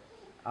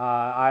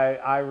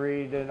 I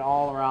read it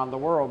all around the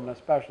world, and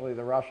especially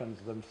the Russians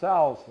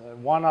themselves.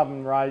 One of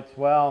them writes,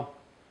 well,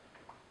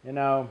 you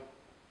know,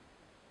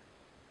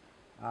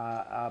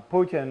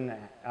 Putin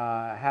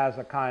has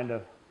a kind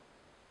of,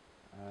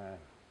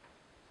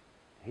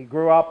 he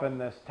grew up in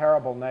this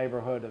terrible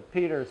neighborhood of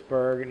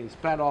Petersburg, and he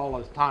spent all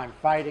his time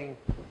fighting,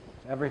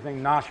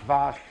 everything nash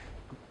vash,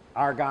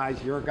 our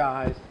guys, your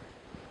guys.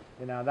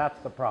 You know, that's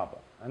the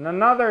problem. And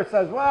another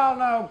says, well,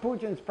 no,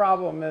 Putin's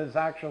problem is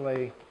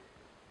actually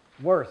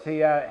worse. He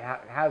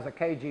has a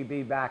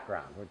KGB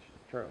background, which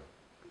is true.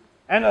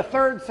 And a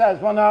third says,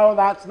 well, no,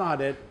 that's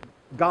not it.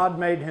 God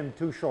made him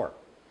too short.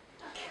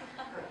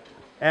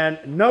 And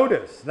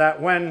notice that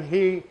when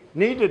he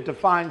needed to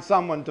find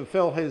someone to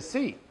fill his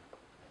seat,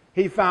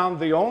 he found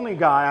the only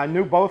guy, I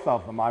knew both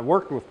of them, I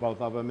worked with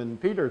both of them in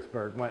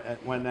Petersburg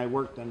when they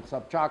worked in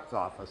Sobchak's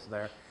office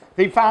there.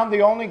 He found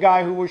the only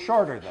guy who was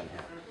shorter than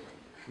him,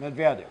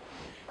 Medvedev.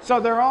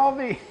 So there are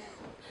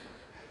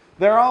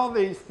all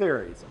these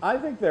theories. I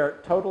think they're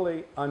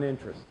totally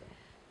uninteresting.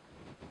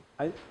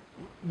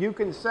 You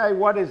can say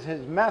what is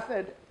his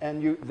method,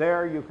 and you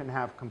can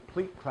have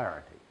complete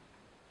clarity.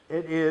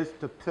 It is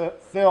to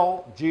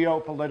fill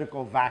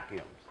geopolitical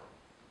vacuums.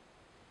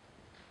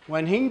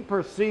 When he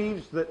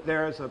perceives that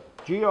there's a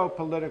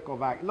geopolitical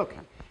vacuum, look,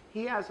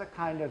 he has a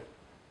kind of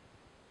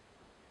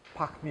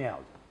pachmiel.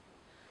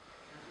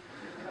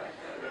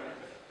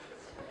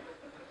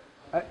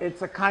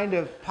 It's a kind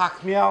of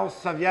pachmiel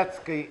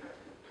Sovietsky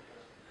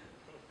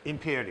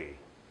imperii.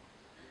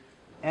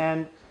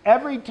 And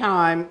every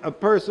time a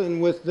person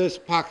with this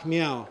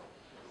pachmiel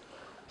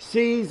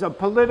sees a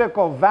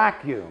political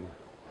vacuum,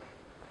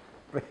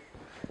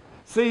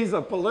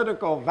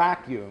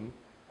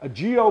 a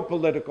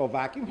geopolitical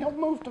vacuum, he'll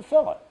move to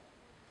fill it.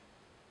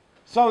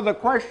 So the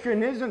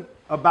question isn't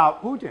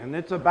about Putin,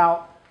 it's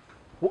about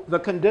the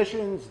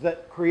conditions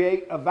that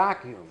create a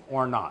vacuum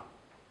or not.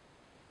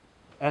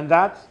 And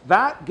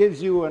that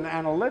gives you an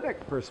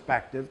analytic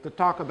perspective to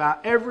talk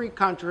about every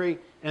country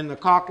in the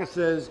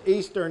Caucasus,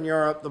 Eastern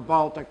Europe, the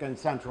Baltic, and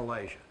Central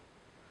Asia.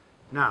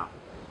 Now,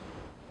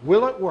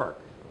 will it work?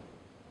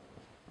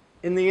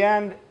 In the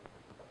end,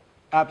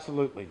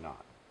 absolutely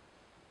not.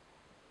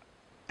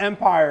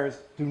 Empires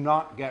do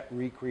not get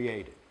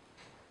recreated.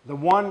 The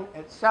one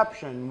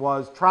exception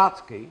was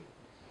Trotsky,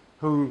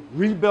 who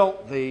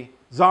rebuilt the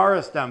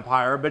Tsarist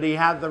empire, but he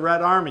had the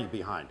Red Army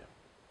behind him.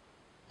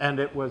 And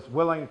it was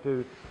willing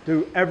to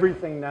do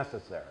everything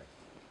necessary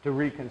to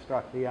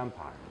reconstruct the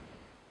empire.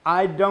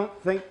 I don't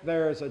think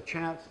there is a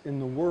chance in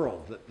the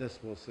world that this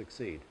will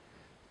succeed.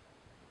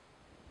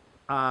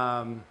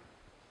 I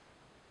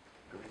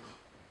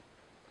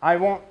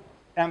won't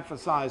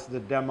emphasize the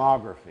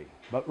demography,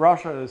 but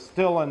Russia is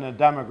still in a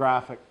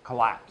demographic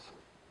collapse.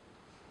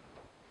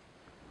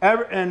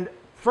 And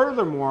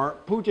furthermore,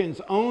 Putin's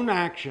own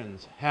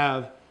actions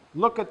have,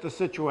 look at the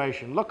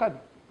situation, look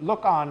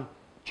on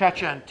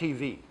Chechen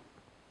TV.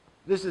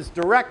 This is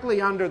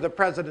directly under the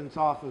president's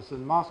office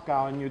in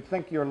Moscow, and you'd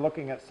think you're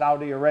looking at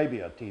Saudi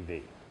Arabia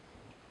TV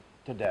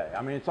today.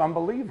 I mean, it's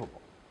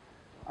unbelievable.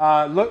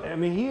 Look, I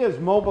mean, he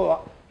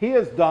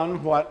has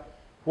done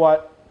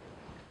what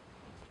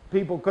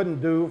people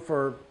couldn't do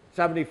for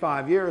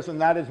 75 years,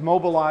 and that is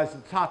mobilize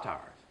the Tatars,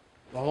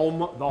 the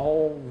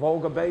whole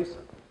Volga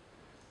Basin.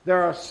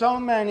 There are so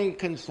many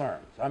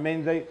concerns. I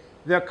mean,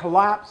 the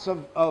collapse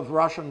of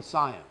Russian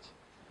science.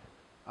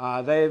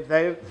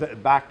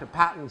 Back to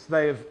patents.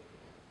 They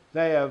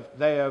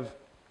have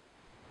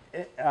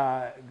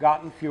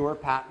gotten fewer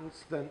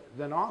patents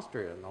than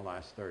Austria in the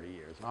last 30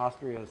 years. And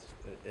Austria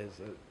is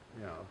a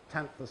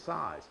tenth the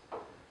size.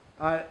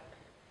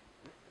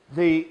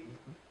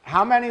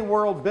 How many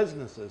world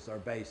businesses are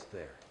based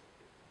there?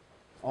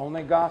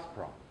 Only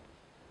Gazprom.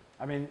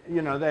 I mean,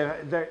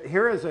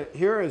 here is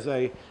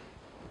a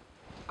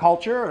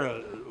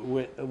culture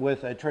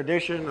with a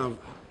tradition of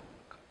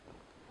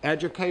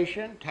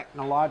education,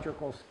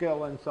 technological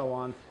skill, and so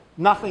on.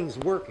 Nothing's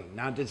working.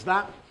 Now,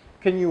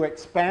 can you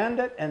expand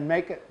it and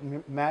make it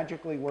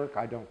magically work?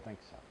 I don't think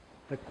so.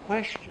 The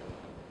question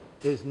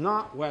is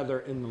not whether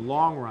in the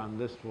long run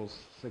this will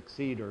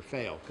succeed or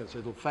fail, because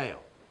it'll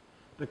fail.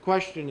 The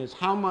question is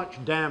how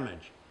much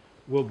damage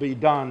will be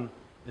done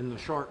in the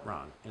short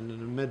run and in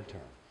the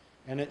midterm.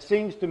 And it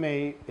seems to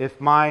me, if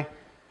my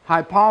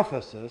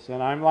hypothesis,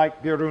 and I'm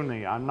like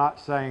Biruni, I'm not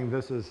saying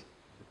this is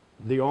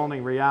the only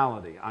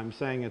reality, I'm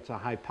saying it's a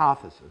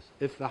hypothesis.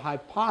 If the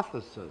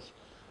hypothesis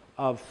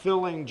of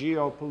filling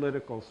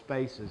geopolitical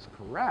space is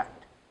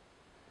correct,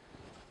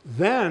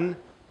 then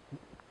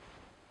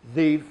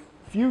the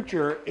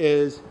future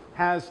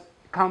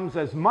comes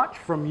as much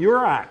from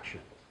your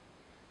actions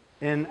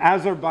in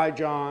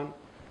Azerbaijan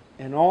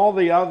and all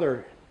the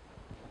other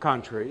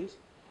countries,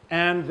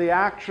 and the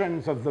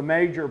actions of the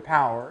major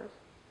powers,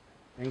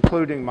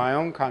 including my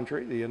own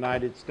country, the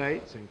United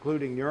States,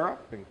 including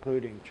Europe,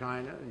 including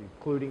China,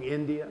 including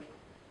India,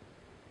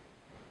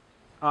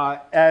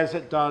 as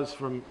it does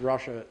from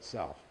Russia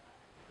itself.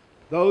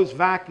 Those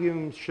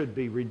vacuums should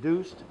be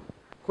reduced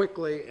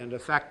quickly and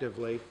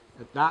effectively.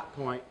 At that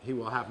point, he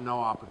will have no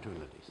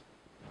opportunities.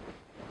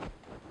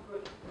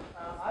 Good.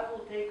 I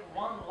will take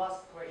one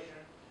last question.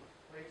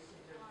 Please.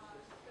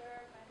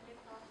 Sir, my name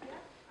is Nadia.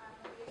 I'm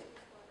a PhD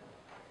scholar from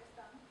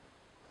Pakistan.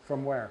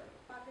 From where?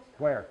 Pakistan.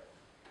 Where?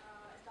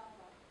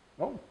 Islamabad.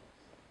 Oh.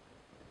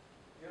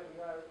 You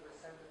are the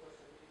Center for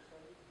Strategic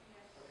Studies?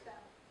 Yes,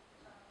 STEM.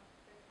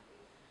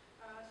 Definitely.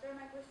 Sir,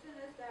 my question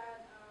is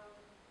that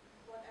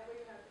whatever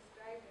you have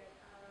described it,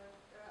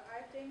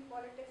 I think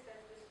politics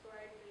has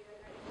destroyed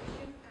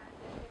realization and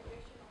the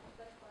integration of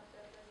such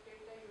concepts as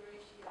Greater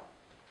Eurasia.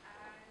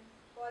 And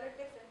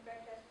politics, in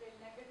fact, has played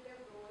a negative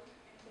role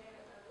in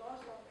the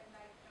loss of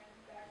enlightenment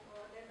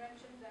or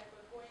dimensions that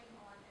were going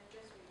on in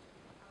this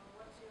region.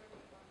 What's your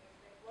take on this?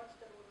 Like, what's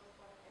the role of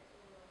politics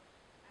overall?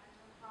 And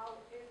how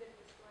is it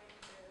destroying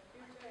the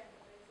future and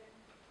the present?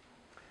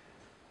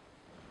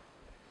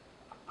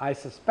 I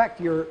suspect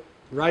you're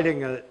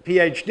writing a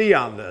PhD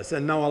on this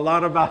and know a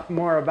lot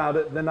more about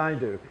it than I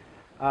do.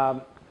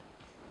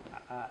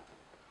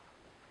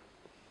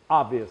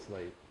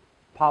 Obviously,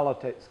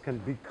 politics can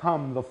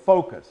become the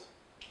focus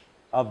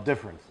of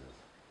differences.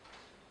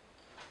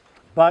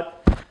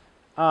 But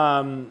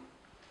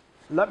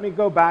let me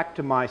go back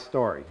to my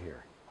story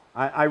here.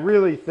 I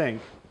really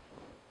think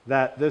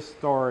that this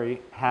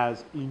story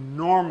has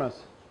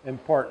enormous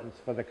importance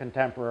for the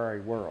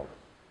contemporary world.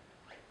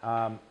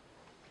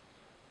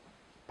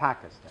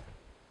 Pakistan.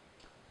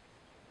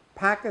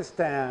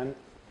 Pakistan,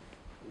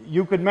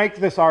 you could make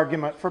this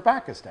argument for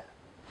Pakistan.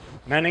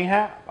 Many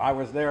have. I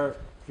was there a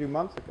few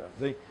months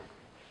ago.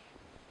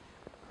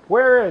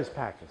 Where is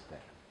Pakistan?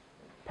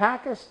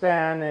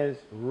 Pakistan is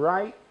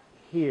right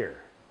here.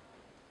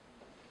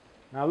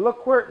 Now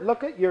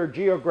look at your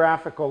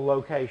geographical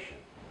location.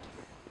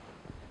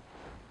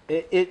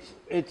 It's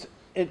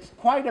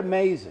quite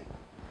amazing.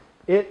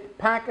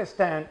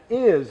 Pakistan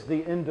is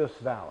the Indus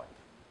Valley.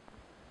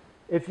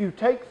 If you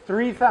take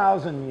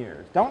 3,000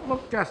 years, don't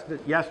look just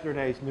at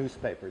yesterday's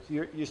newspapers.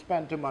 You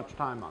spend too much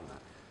time on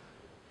that.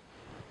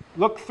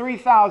 Look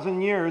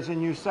 3,000 years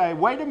and you say,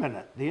 wait a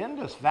minute, the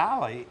Indus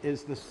Valley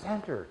is the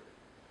center.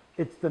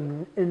 It's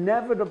the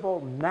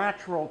inevitable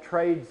natural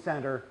trade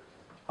center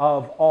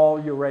of all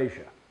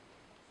Eurasia.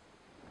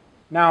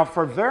 Now,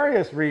 for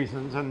various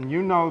reasons, and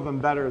you know them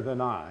better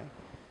than I,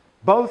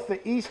 both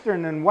the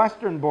eastern and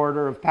western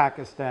border of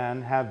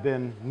Pakistan have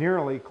been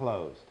nearly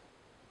closed.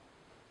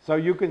 So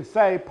you can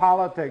say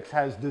politics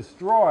has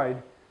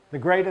destroyed the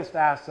greatest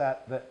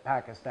asset that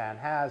Pakistan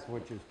has,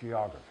 which is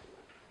geography.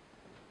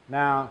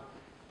 Now,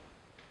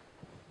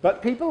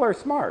 but people are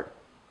smart,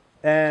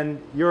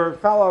 and your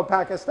fellow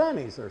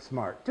Pakistanis are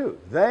smart too.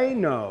 They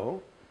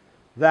know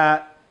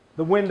that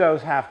the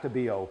windows have to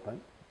be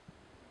open,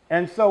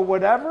 and so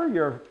whatever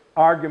your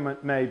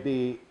argument may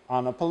be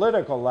on a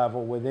political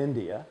level with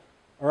India,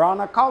 or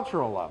on a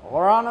cultural level,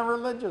 or on a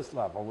religious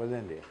level with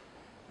India,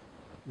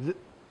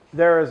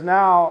 there is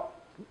now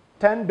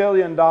 $10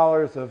 billion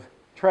of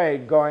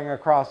trade going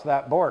across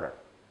that border.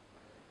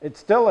 It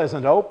still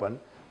isn't open,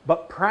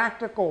 but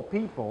practical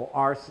people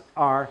are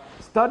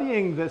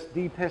studying this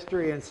deep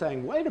history and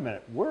saying, wait a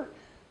minute,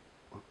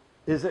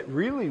 is it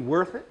really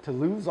worth it to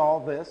lose all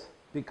this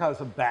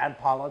because of bad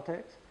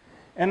politics?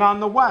 And on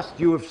the West,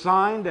 you have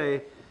signed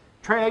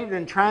trade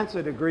and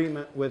transit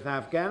agreement with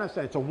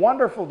Afghanistan. It's a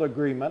wonderful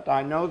agreement.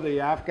 I know the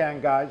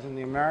Afghan guys and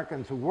the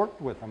Americans who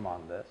worked with them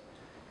on this.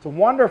 It's a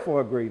wonderful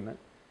agreement.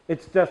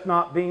 It's just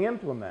not being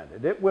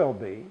implemented. It will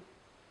be.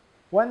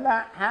 When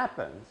that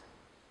happens,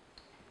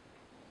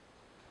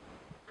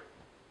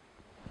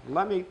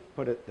 let me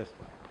put it this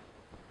way.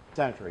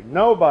 Century.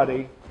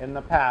 Nobody in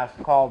the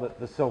past called it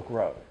the Silk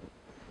Road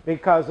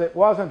because it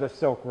wasn't a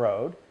Silk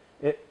Road.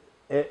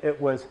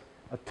 It was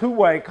a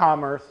two-way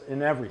commerce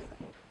in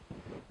everything.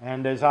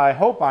 And as I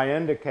hope I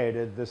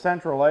indicated, the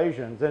Central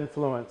Asians'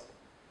 influence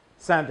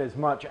sent as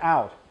much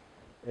out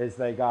as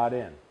they got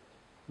in.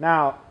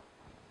 Now,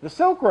 the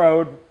Silk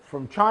Road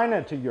from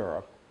China to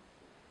Europe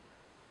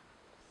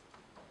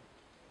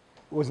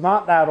was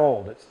not that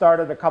old. It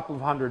started a couple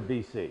of hundred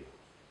BC.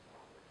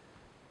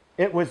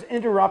 It was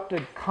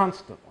interrupted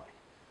constantly.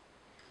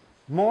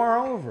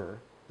 Moreover,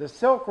 the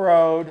Silk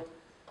Road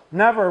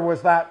never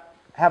was that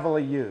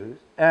heavily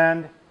used,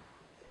 and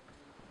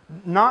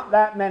not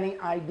that many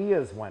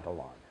ideas went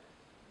along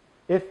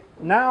it. If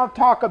now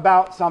talk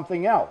about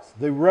something else,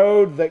 the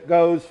road that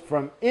goes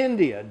from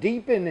India,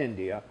 deep in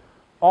India,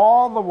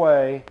 all the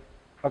way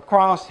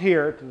across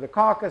here to the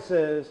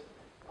Caucasus,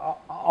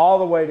 all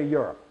the way to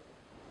Europe,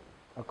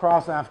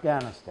 across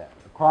Afghanistan,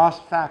 across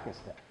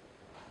Pakistan.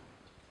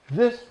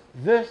 This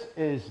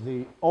is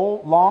the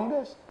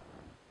longest,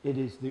 it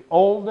is the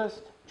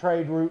oldest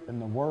trade route in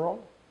the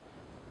world.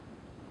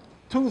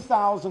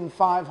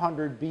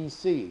 2500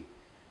 BC,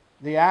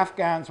 the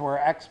Afghans were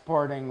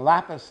exporting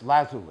lapis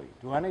lazuli.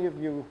 Do any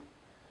of you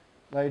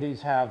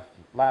ladies have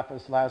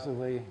lapis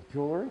lazuli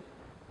jewelry?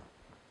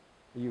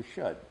 You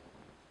should.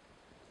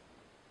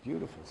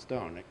 Beautiful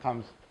stone. It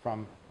comes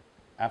from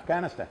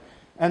Afghanistan.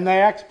 And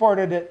they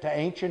exported it to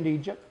ancient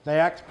Egypt.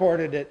 They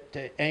exported it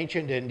to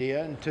ancient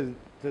India and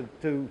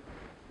to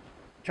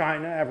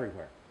China,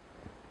 everywhere.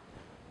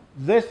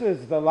 This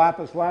is the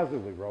lapis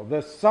lazuli road,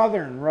 the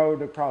southern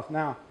road across.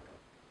 Now,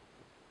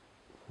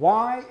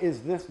 why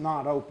is this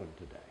not open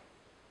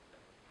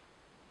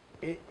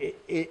today?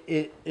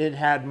 It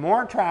had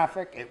more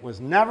traffic. It was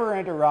never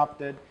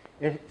interrupted.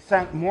 It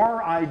sent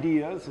more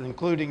ideas,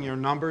 including your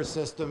number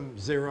system,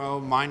 zero,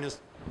 minus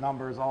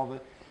numbers, all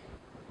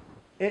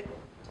that,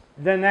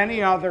 than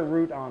any other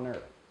route on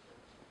Earth.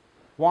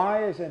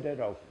 Why isn't it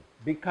open?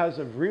 Because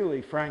of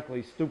really,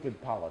 frankly,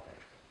 stupid politics.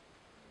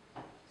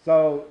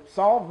 So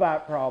solve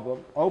that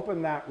problem,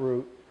 open that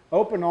route,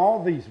 open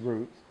all these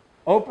routes,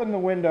 open the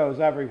windows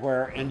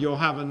everywhere, and you'll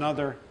have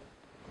another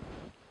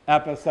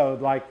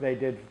episode like they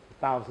did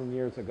 1,000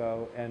 years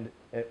ago, and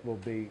it will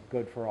be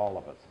good for all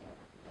of us.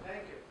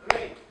 Thank you.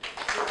 Great.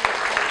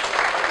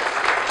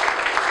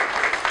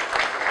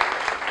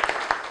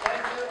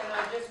 Thank you, and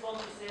I just want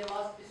to say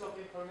last piece of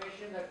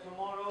information that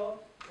tomorrow,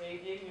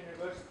 Yale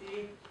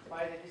University,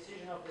 by the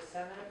decision of the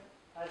Senate,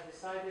 has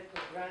decided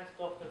to grant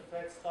Dr.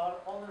 Fred Starr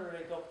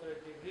honorary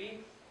doctorate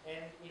degree,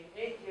 and in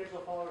 8 years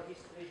of our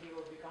history, he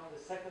will become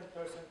the second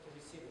person to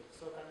receive it.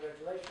 So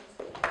congratulations.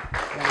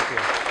 Thank you.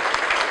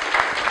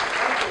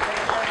 Thank you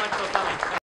very much for coming.